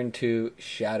us turn to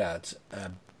shout-outs.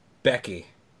 Becky,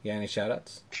 You got any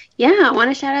shout-outs? Yeah, I want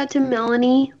to shout out to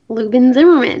Melanie Lubin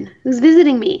Zimmerman, who's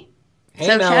visiting me. Hey,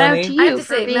 so Melanie. shout out to you I have to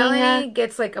for say, being Melanie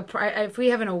gets like if we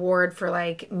have an award for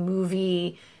like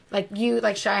movie, like you,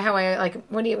 like Shy, how I like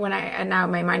when I and now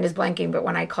my mind is blanking, but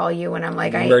when I call you and I'm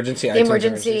like Emergency the iTunes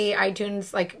emergency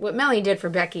iTunes, like what Melanie did for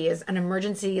Becky is an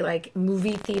emergency like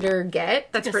movie theater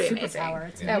get. That's It's a pretty superpower. amazing.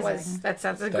 It's That amazing.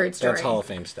 that's a great story. That's Hall of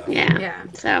Fame stuff. Yeah. Yeah.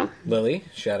 So Lily,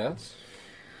 shout-outs?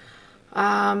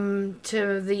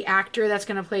 To the actor that's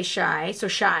going to play Shy, so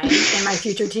Shy in my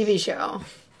future TV show,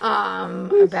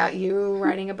 about you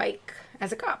riding a bike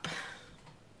as a cop.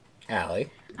 Allie.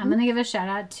 I'm going to give a shout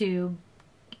out to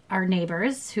our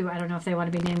neighbors, who I don't know if they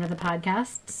want to be named in the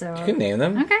podcast. So You can name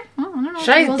them. okay, well, I don't know. what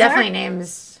Shy the rules definitely are.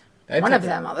 names I'd one take of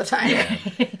them all the time.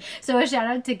 So a shout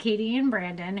out to Katie and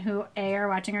Brandon, who A, are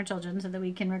watching our children so that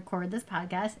we can record this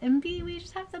podcast, and B, we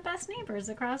just have the best neighbors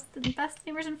and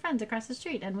friends across the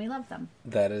street, and we love them.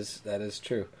 That is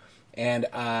true. And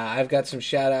I've got some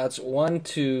shout-outs. One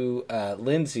to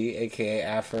Lindsay, a.k.a.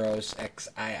 Afros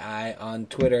XII on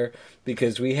Twitter,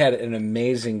 because we had an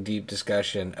amazing deep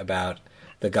discussion about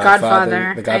The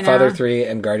Godfather, The Godfather I know. 3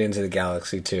 and Guardians of the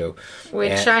Galaxy 2.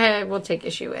 Which And- Shy will take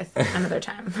issue with another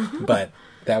time. but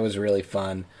that was really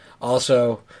fun.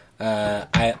 Also,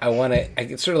 I want to.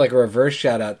 It's sort of like a reverse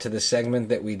shout out to the segment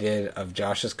that we did of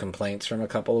Josh's complaints from a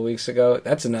couple of weeks ago.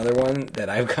 That's another one that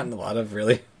I've gotten a lot of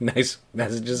really nice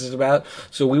messages about.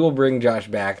 So we will bring Josh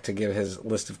back to give his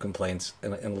list of complaints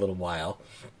in a little while.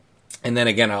 And then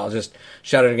again, I'll just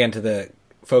shout out again to the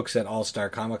folks at All Star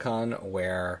Comic Con,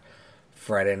 where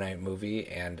Friday Night Movie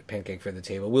and Pancake for the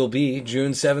Table will be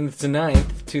June 7th to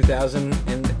 9th,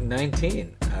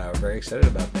 2019. We're very excited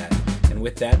about that. And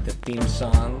with that, the theme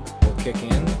song will kick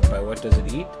in by What Does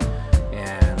It Eat?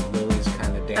 And Lily's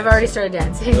kind of dancing. I've already started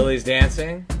dancing. Lily's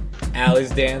dancing. Allie's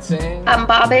dancing. I'm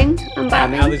bobbing. I'm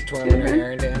bobbing. Allie's twirling her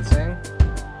hair and dancing.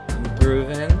 I'm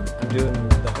grooving. I'm doing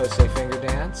the Jose finger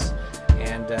dance.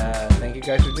 And thank you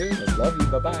guys for doing this. Love you.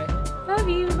 Bye-bye. Love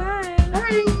you. Bye.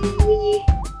 Bye.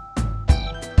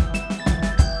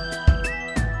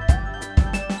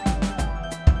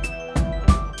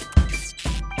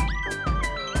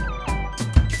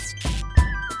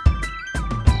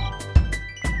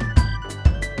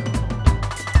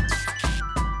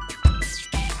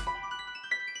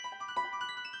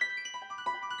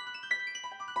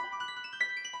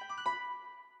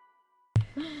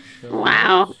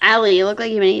 Wow, Allie, you look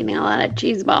like you've been eating a lot of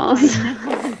cheese balls. It's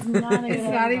not a good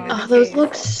not even- idea. Oh, those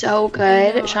look so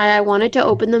good. Shy, I wanted to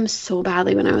open them so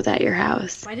badly when I was at your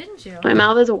house. Why didn't you? My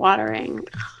mouth is watering.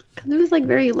 Because it was like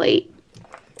very late.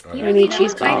 You I need know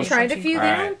cheese what? I balls. tried a few. They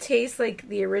All right. don't taste like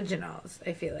the originals,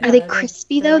 I feel like. Are they They're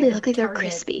crispy they're though? They a look like they're Target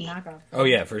crispy. knockoff. Oh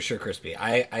yeah, for sure, crispy.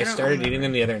 I don't started want eating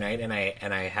them the other night, and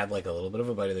I had like a little bit of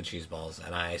a bite of the cheese balls,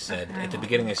 and I said at the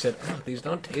beginning, I said, oh, these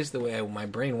don't taste the way my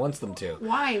brain wants them to.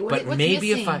 Why? But What's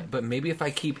maybe missing? if I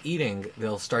keep eating,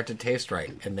 they'll start to taste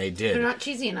right, and they did. They're not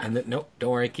cheesy enough. And nope,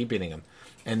 don't worry, keep eating them.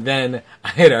 And then I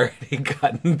had already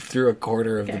gotten through a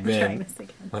quarter of Okay, the I'm trying bin this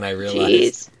again. when I realized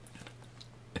Jeez.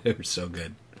 it was so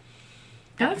good.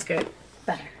 Oh, that's good.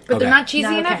 Better. But Okay. they're not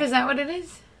cheesy No, enough? okay. Is that what it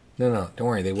is? No, don't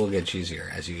worry, they will get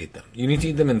cheesier as you eat them. You need to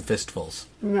eat them in fistfuls.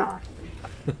 No.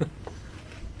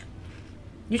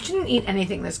 You shouldn't eat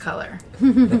anything this color.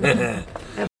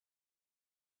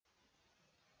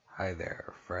 Hi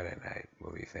there, Friday Night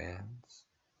Movie fans.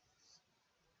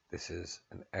 This is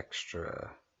an extra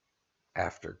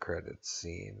after credits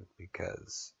scene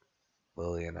because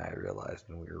Lily and I realized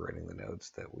when we were writing the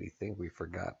notes that we think we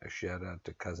forgot a shout out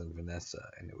to cousin Vanessa,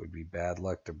 and it would be bad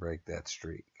luck to break that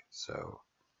streak. So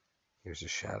here's a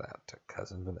shout out to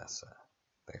cousin Vanessa.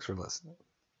 Thanks for listening.